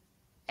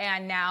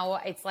 And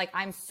now it's like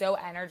I'm so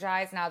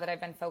energized now that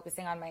I've been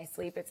focusing on my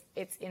sleep.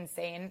 It's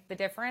insane, the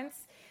difference.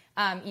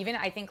 Even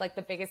I think like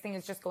the biggest thing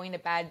is just going to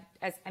bed.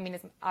 It's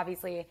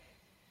obviously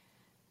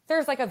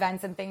there's like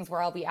events and things where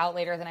I'll be out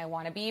later than I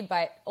want to be,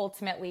 but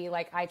ultimately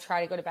like I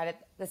try to go to bed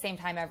at the same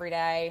time every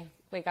day,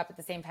 wake up at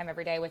the same time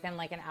every day within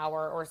like an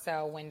hour or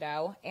so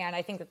window. And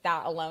I think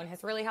that alone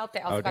has really helped.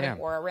 I also got an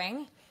Oura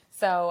ring.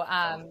 So,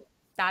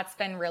 that's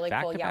been really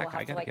cool. Yeah, we'll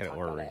have to like talk about it. I gotta get an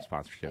Oura ring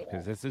sponsorship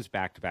because this is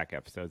back-to-back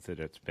episodes that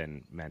it's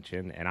been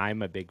mentioned, and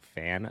I'm a big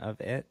fan of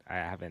it. I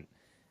haven't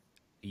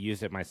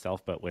used it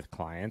myself, but with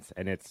clients,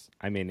 and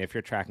if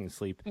you're tracking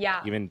sleep,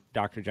 even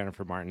Dr.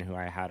 Jennifer Martin, who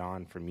I had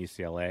on from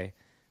UCLA,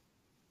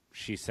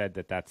 she said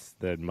that that's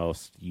the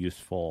most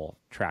useful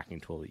tracking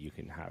tool that you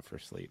can have for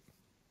sleep.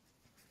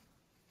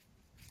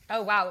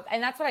 Oh, wow.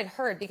 And that's what I'd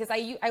heard, because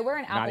I wear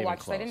an Apple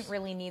Watch, so I didn't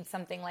really need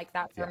something like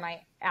that for my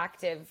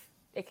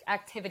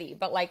activity,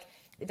 but like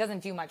it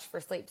doesn't do much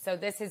for sleep. So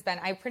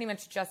I pretty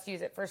much just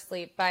use it for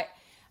sleep. But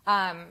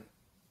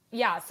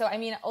so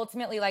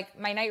ultimately like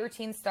my night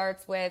routine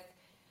starts with,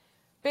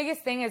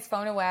 biggest thing is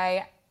phone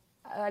away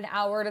an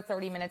hour to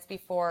 30 minutes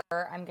before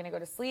I'm going to go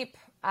to sleep.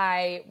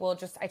 I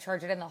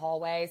charge it in the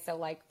hallway. So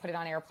like put it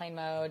on airplane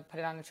mode, put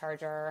it on the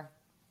charger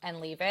and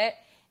leave it.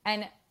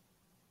 And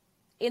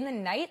in the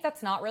night,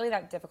 that's not really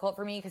that difficult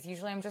for me because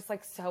usually I'm just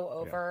like so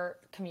over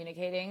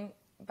communicating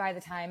by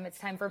the time it's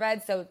time for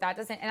bed. So that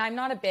doesn't, and I'm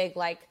not a big,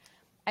 like,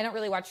 I don't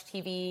really watch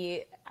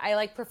TV.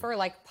 I prefer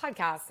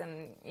podcasts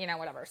and,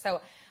 whatever.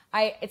 So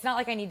it's not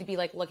like I need to be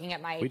looking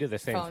at my phone. We do the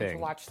same thing. To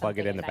watch plug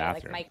it in the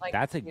bathroom. Like,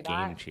 that's a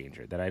game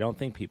changer that I don't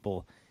think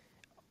people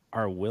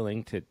are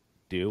willing to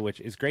do, which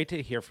is great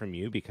to hear from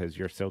you because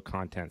you're so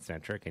content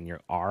centric and you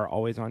are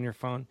always on your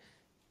phone.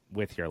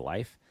 with your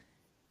life,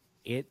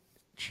 it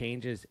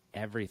changes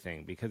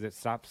everything because it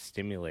stops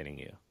stimulating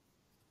you.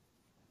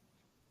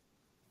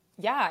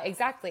 Yeah,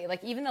 exactly.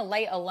 Like even the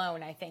light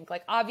alone, I think,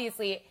 like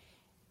obviously,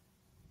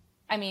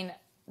 I mean,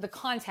 the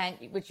content,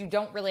 which you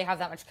don't really have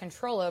that much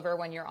control over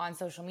when you're on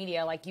social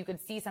media, like you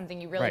could see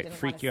something you really Right, didn't want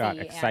freak to you out,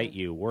 see, excite and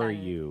you, worry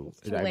then you. it's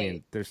too I late.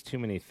 mean, there's too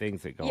many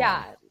things that go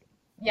Yeah. on.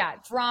 Yeah.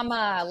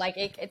 Drama, like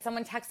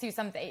someone texts you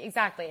something.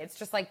 Exactly. It's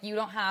just like you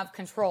don't have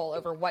control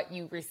over what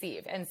you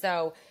receive. And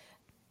so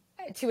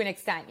to an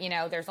extent, you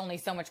know, there's only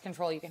so much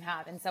control you can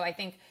have. And so I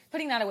think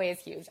putting that away is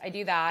huge. I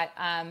do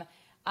that.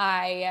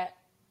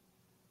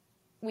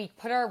 We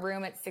put our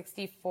room at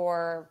 63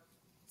 to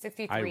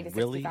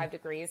 65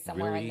 degrees,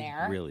 somewhere in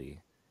there.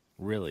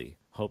 Really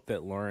hope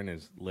that Lauren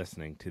is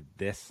listening to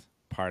this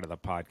part of the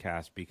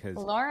podcast, because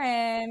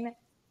Lauren,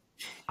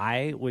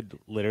 I would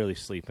literally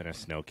sleep in a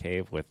snow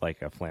cave with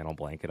like a flannel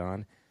blanket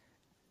on,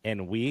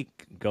 and we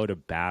go to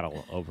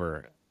battle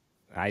over.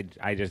 I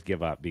just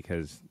give up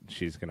because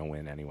she's going to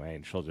win anyway,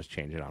 and she'll just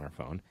change it on her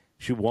phone.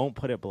 She won't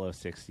put it below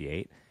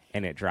 68,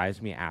 and it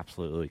drives me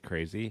absolutely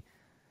crazy.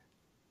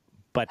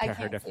 But to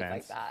her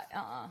defense, like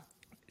that.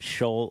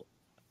 she'll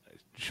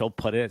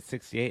put it at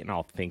 68, and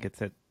I'll think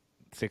it's at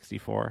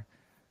 64.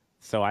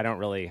 So I don't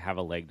really have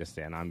a leg to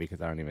stand on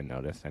because I don't even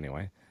notice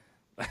anyway.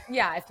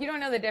 Yeah, if you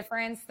don't know the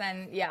difference,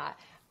 then yeah.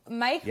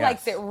 Mike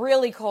likes it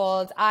really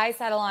cold. I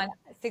settle on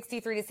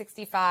 63 to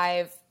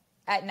 65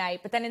 at night,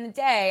 but then in the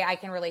day, I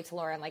can relate to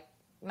Lauren. Like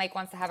Mike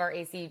wants to have our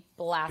AC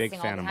blasting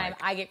all the time.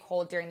 I get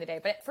cold during the day,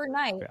 but for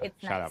night, it's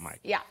nice. Shout out Mike.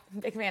 Yeah,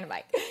 big fan of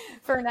Mike.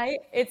 For night,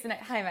 it's nice.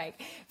 Hi,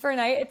 Mike. For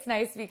night, it's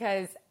nice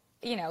because,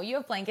 you know, you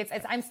have blankets.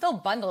 I'm still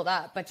bundled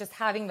up, but just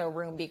having the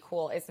room be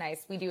cool is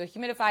nice. We do a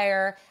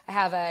humidifier. I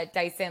have a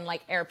Dyson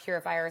like air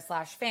purifier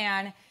 /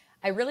 fan.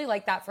 I really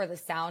like that for the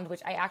sound,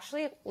 which I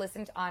actually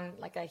listened on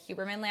like a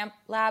Huberman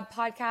Lab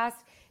podcast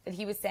that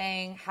he was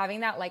saying having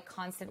that like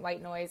constant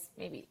white noise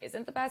maybe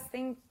isn't the best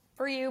thing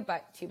for you,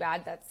 but too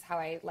bad. That's how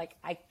I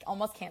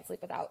almost can't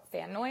sleep without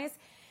fan noise.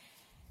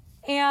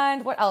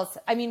 And what else?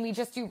 I mean, we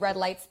just do red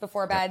lights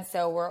before bed,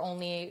 so we're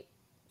only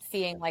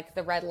seeing like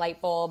the red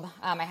light bulb.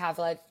 I have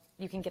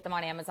you can get them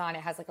on Amazon.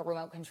 It has like a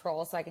remote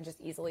control, so I can just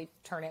easily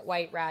turn it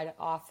white, red,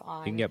 off,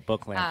 on. You can get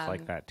book lamps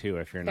like that too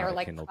if you're not a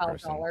like Kindle $12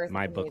 person.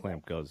 My book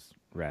lamp goes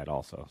red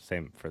also,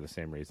 same for the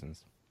same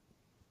reasons.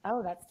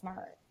 Oh, that's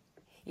smart.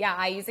 Yeah,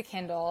 I use a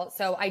Kindle.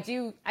 So I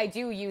do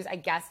use, I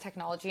guess,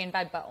 technology in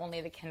bed, but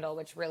only the Kindle,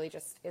 which really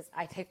just is,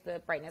 I take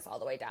the brightness all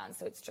the way down.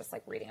 So it's just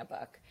like reading a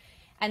book.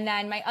 And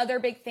then my other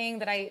big thing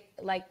that I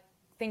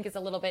think is a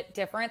little bit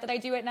different that I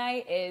do at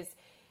night is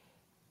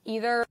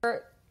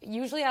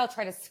usually I'll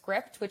try to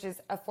script, which is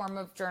a form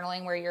of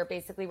journaling where you're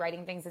basically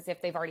writing things as if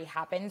they've already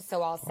happened.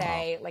 So I'll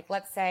say,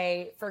 let's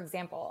say, for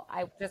example,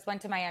 I just went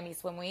to Miami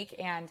Swim Week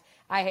and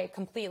I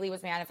completely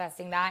was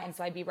manifesting that. And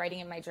so I'd be writing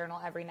in my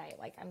journal every night,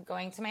 like I'm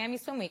going to Miami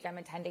Swim Week, I'm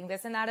attending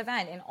this and that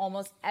event, and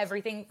almost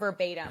everything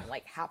verbatim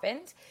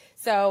happened.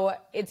 So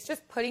it's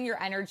just putting your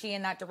energy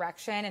in that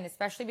direction. And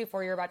especially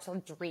before you're about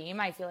to dream,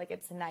 I feel like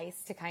it's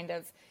nice to kind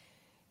of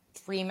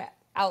dream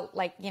out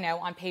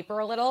on paper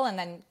a little and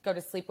then go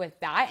to sleep with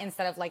that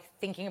instead of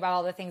thinking about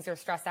all the things you're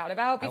stressed out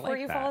about before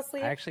you fall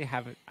asleep. I actually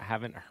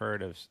haven't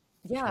heard of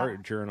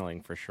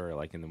journaling for sure,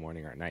 like in the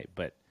morning or at night,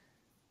 but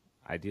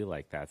I do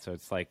like that. So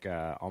it's like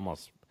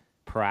almost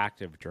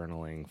proactive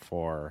journaling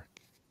for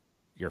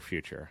your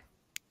future.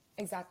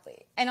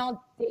 Exactly. And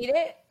I'll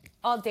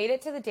date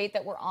it to the date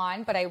that we're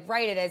on, but I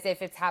write it as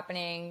if it's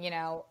happening,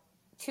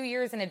 2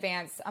 years in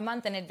advance, a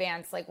month in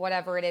advance,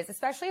 whatever it is,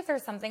 especially if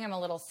there's something I'm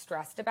a little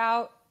stressed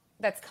about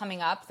that's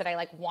coming up that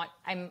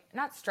I'm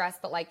not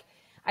stressed, but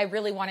I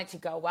really want it to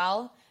go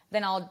well,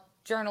 then I'll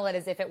journal it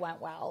as if it went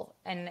well.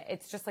 And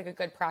it's just a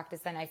good practice.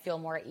 Then I feel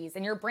more at ease.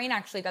 And your brain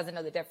actually doesn't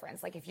know the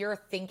difference. If you're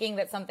thinking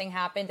that something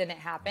happened and it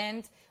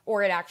happened,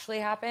 or it actually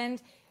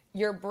happened,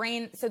 your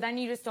brain, so then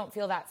you just don't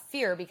feel that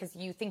fear because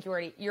you think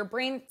your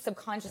brain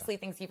subconsciously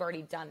thinks you've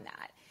already done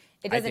that.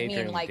 It doesn't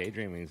mean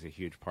daydreaming is a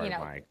huge part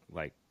of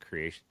my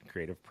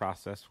creative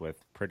process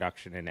with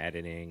production and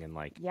editing and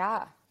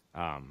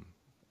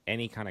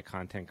any kind of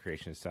content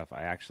creation stuff.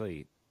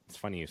 It's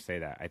funny you say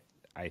that.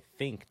 I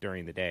think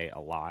during the day a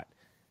lot,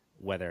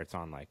 whether it's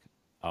on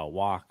a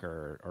walk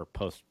or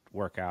post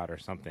workout or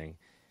something,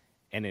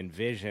 and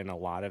envision a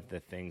lot of the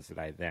things that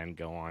I then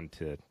go on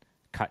to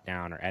cut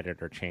down or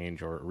edit or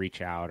change or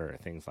reach out or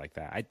things like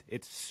that.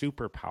 It's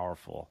super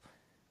powerful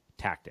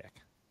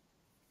tactic.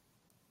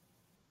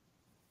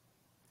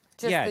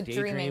 Just the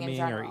daydreaming in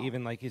general. Or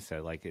even like you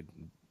said,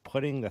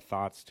 putting the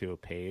thoughts to a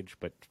page,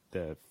 but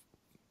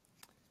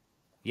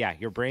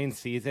your brain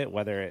sees it,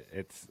 whether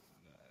it's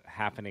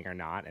happening or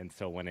not. And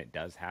so when it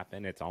does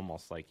happen, it's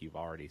almost like you've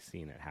already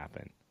seen it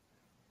happen.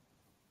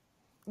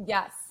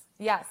 Yes,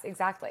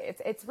 exactly.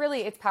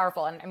 It's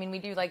powerful. And I mean, we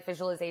do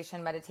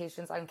visualization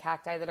meditations on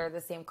cacti that are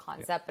the same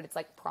concept, but it's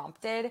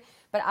prompted.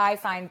 But I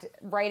find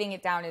writing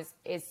it down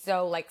is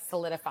so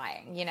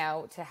solidifying,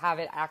 to have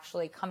it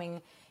actually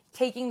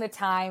taking the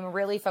time,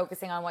 really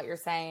focusing on what you're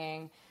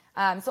saying.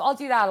 So I'll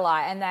do that a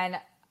lot. And then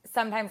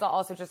sometimes I'll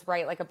also just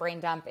write like a brain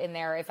dump in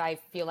there if I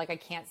feel like I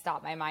can't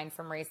stop my mind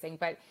from racing.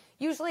 But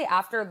usually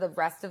after the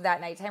rest of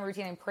that nighttime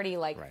routine, I'm pretty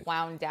like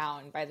wound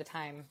down by the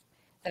time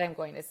that I'm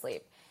going to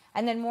sleep.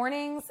 And then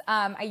mornings,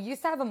 I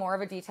used to have more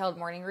of a detailed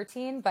morning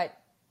routine, but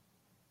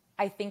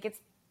I think it's,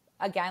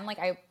 again, like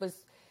I was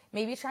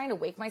maybe trying to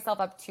wake myself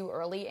up too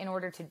early in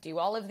order to do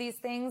all of these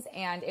things.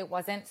 And it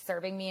wasn't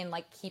serving me and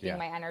like keeping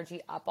my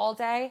energy up all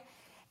day.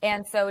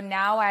 And so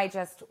now I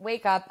just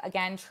wake up,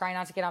 again, try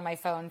not to get on my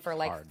phone for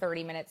like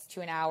 30 minutes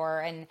to an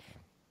hour. And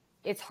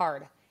it's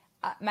hard.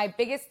 My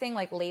biggest thing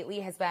like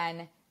lately has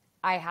been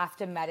I have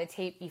to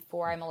meditate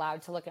before I'm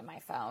allowed to look at my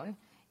phone.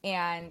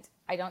 And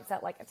I don't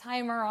set like a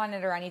timer on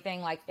it or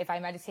anything. Like if I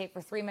meditate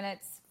for 3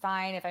 minutes,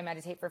 fine. If I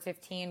meditate for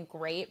 15,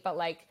 great. But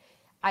like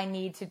I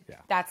need to,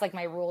 that's like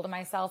my rule to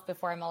myself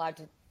before I'm allowed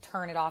to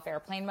turn it off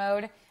airplane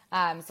mode.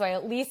 So I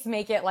at least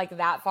make it like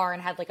that far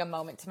and had like a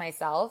moment to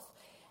myself.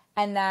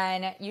 And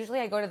then usually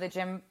I go to the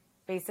gym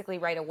basically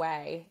right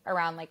away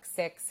around like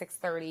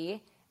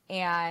 6:30.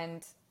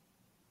 And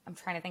I'm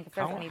trying to think if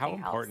there's anything else.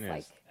 How important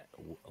is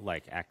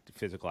like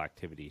physical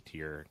activity to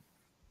your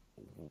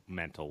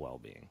mental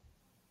well-being?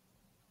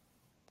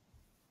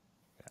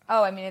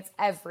 Oh, I mean, it's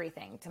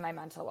everything to my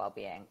mental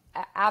well-being.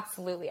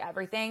 Absolutely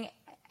everything.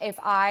 If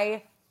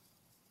I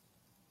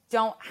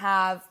don't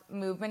have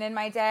movement in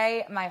my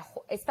day,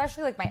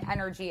 especially like my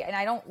energy, and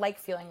I don't like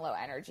feeling low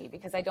energy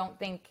because I don't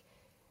think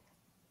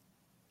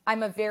I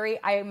am a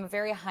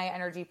very high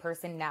energy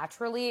person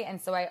naturally.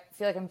 And so I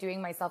feel like I'm doing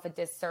myself a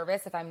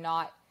disservice if I'm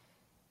not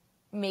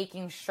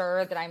making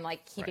sure that I'm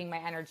like keeping my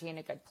energy in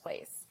a good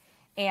place.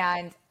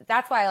 And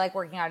that's why I like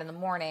working out in the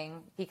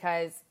morning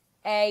because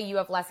A, you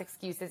have less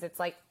excuses. It's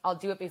like, I'll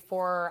do it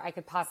before I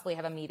could possibly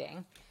have a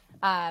meeting.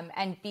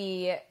 And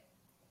B,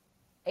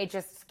 it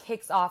just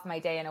kicks off my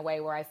day in a way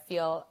where I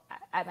feel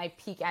at my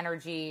peak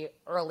energy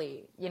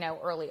early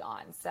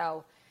on.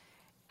 So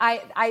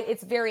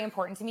it's very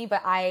important to me,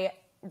 but I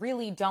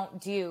really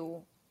don't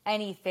do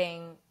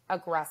anything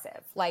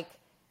aggressive. Like,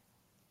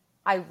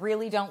 I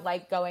really don't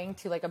like going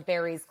to like a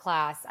Barry's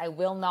class. I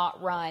will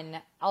not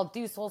run. I'll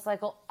do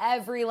SoulCycle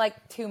every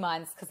like 2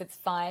 months because it's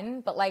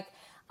fun. But like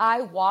I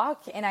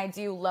walk and I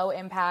do low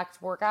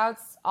impact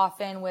workouts,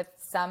 often with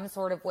some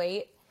sort of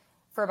weight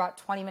for about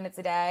 20 minutes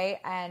a day.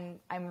 And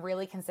I'm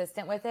really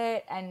consistent with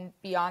it. And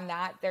beyond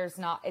that,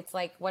 it's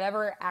like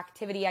whatever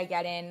activity I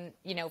get in,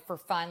 for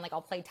fun, like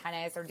I'll play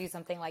tennis or do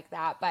something like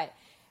that. But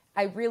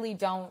I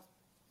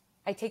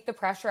take the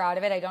pressure out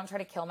of it. I don't try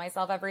to kill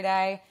myself every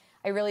day.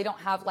 I really don't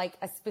have like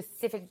a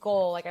specific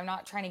goal. Like I'm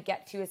not trying to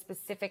get to a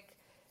specific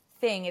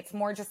thing. It's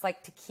more just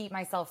like to keep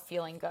myself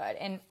feeling good.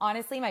 And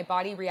honestly, my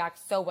body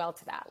reacts so well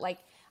to that. Like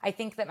I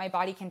think that my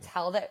body can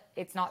tell that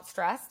it's not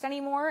stressed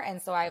anymore. And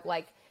so I've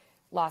like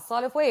lost a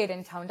lot of weight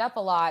and toned up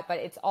a lot, but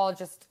it's all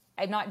just,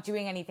 I'm not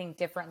doing anything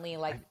differently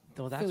like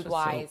food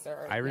wise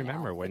I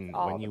remember when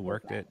you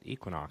worked at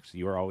Equinox,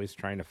 you were always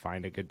trying to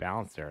find a good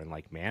balance there and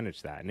like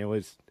manage that. And it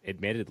was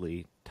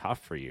admittedly tough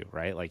for you,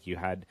 right? Like you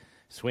had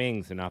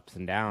swings and ups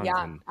and downs.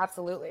 Yeah,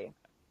 absolutely.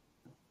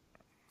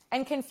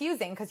 And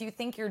confusing because you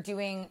think you're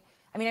doing,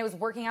 I was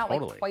working out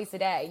like twice a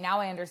day.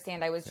 Now I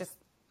understand I was just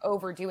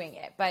overdoing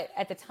it. But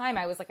at the time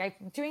I was like, I'm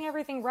doing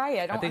everything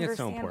right. I think it's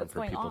so important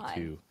for people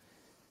to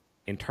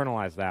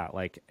internalize that.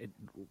 Like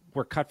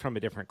we're cut from a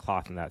different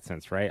cloth in that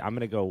sense, right? I'm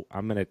going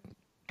to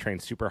train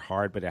super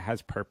hard, but it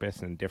has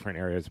purpose in different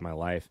areas of my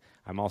life.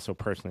 I'm also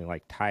personally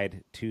like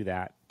tied to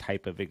that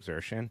type of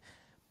exertion.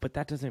 But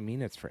that doesn't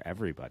mean it's for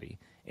everybody.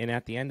 And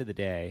at the end of the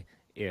day,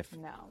 if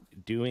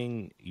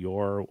doing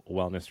your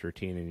wellness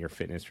routine and your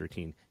fitness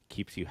routine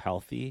keeps you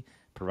healthy,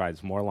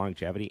 provides more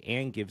longevity,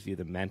 and gives you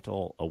the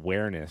mental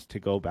awareness to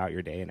go about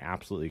your day and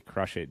absolutely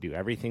crush it, do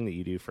everything that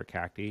you do for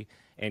Cacti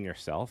and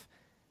yourself,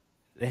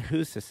 then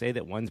who's to say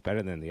that one's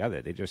better than the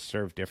other? They just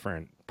serve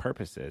different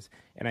purposes.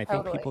 And I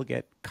think people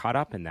get caught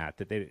up in that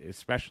they,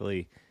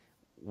 especially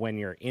when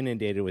you're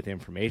inundated with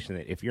information,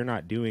 that if you're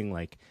not doing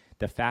like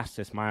the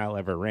fastest mile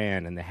ever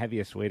ran and the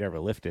heaviest weight ever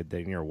lifted,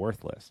 then you're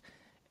worthless.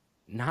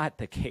 Not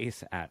the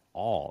case at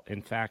all.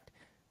 In fact,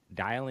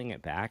 dialing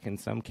it back in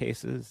some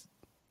cases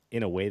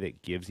in a way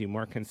that gives you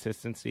more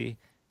consistency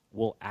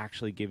will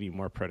actually give you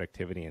more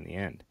productivity in the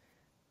end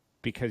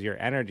because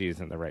your energy is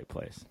in the right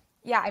place.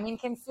 Yeah,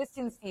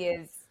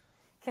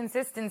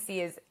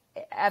 consistency is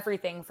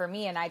everything for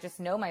me, and I just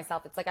know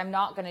myself. It's like I'm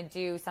not going to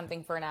do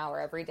something for an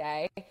hour every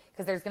day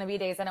because there's going to be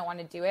days I don't want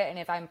to do it, and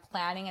if I'm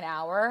planning an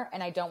hour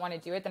and I don't want to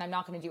do it, then I'm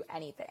not going to do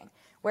anything.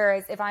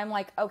 Whereas if I'm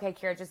like, okay,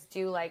 Kira, just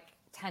do like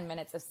 10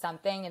 minutes of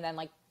something and then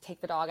like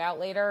take the dog out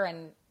later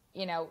and,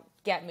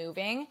 get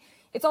moving.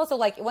 It's also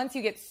like once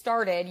you get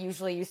started,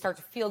 usually you start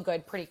to feel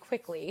good pretty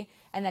quickly,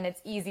 and then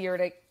it's easier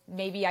to,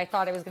 maybe I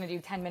thought I was going to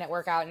do 10-minute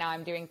workout, now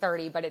I'm doing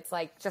 30, but it's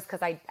like just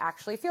because I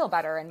actually feel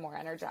better and more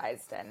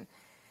energized. And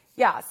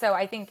yeah, so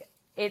I think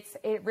it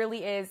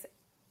really is,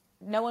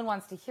 no one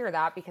wants to hear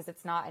that because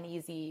it's not an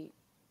easy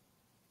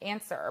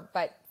answer,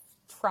 but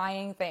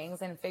trying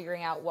things and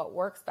figuring out what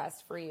works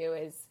best for you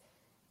is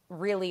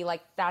really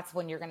like that's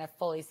when you're going to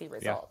fully see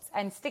results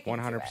and sticking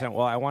 100%. to it.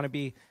 Well, I want to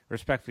be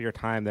respectful of your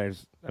time.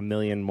 There's a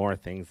million more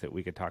things that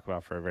we could talk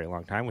about for a very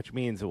long time, which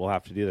means that we'll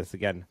have to do this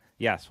again.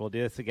 Yes, we'll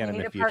do this again in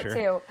the future. Part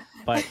two.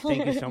 But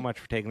thank you so much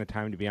for taking the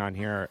time to be on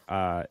here.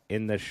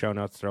 In the show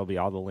notes, there'll be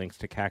all the links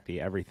to Cacti,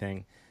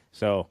 everything.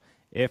 So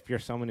if you're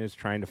someone who's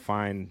trying to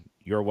find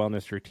your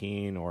wellness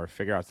routine or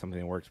figure out something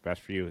that works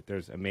best for you,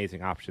 there's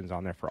amazing options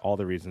on there for all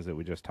the reasons that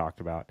we just talked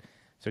about.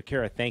 So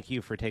Kira, thank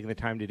you for taking the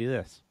time to do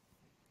this.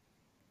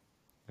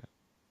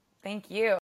 Thank you.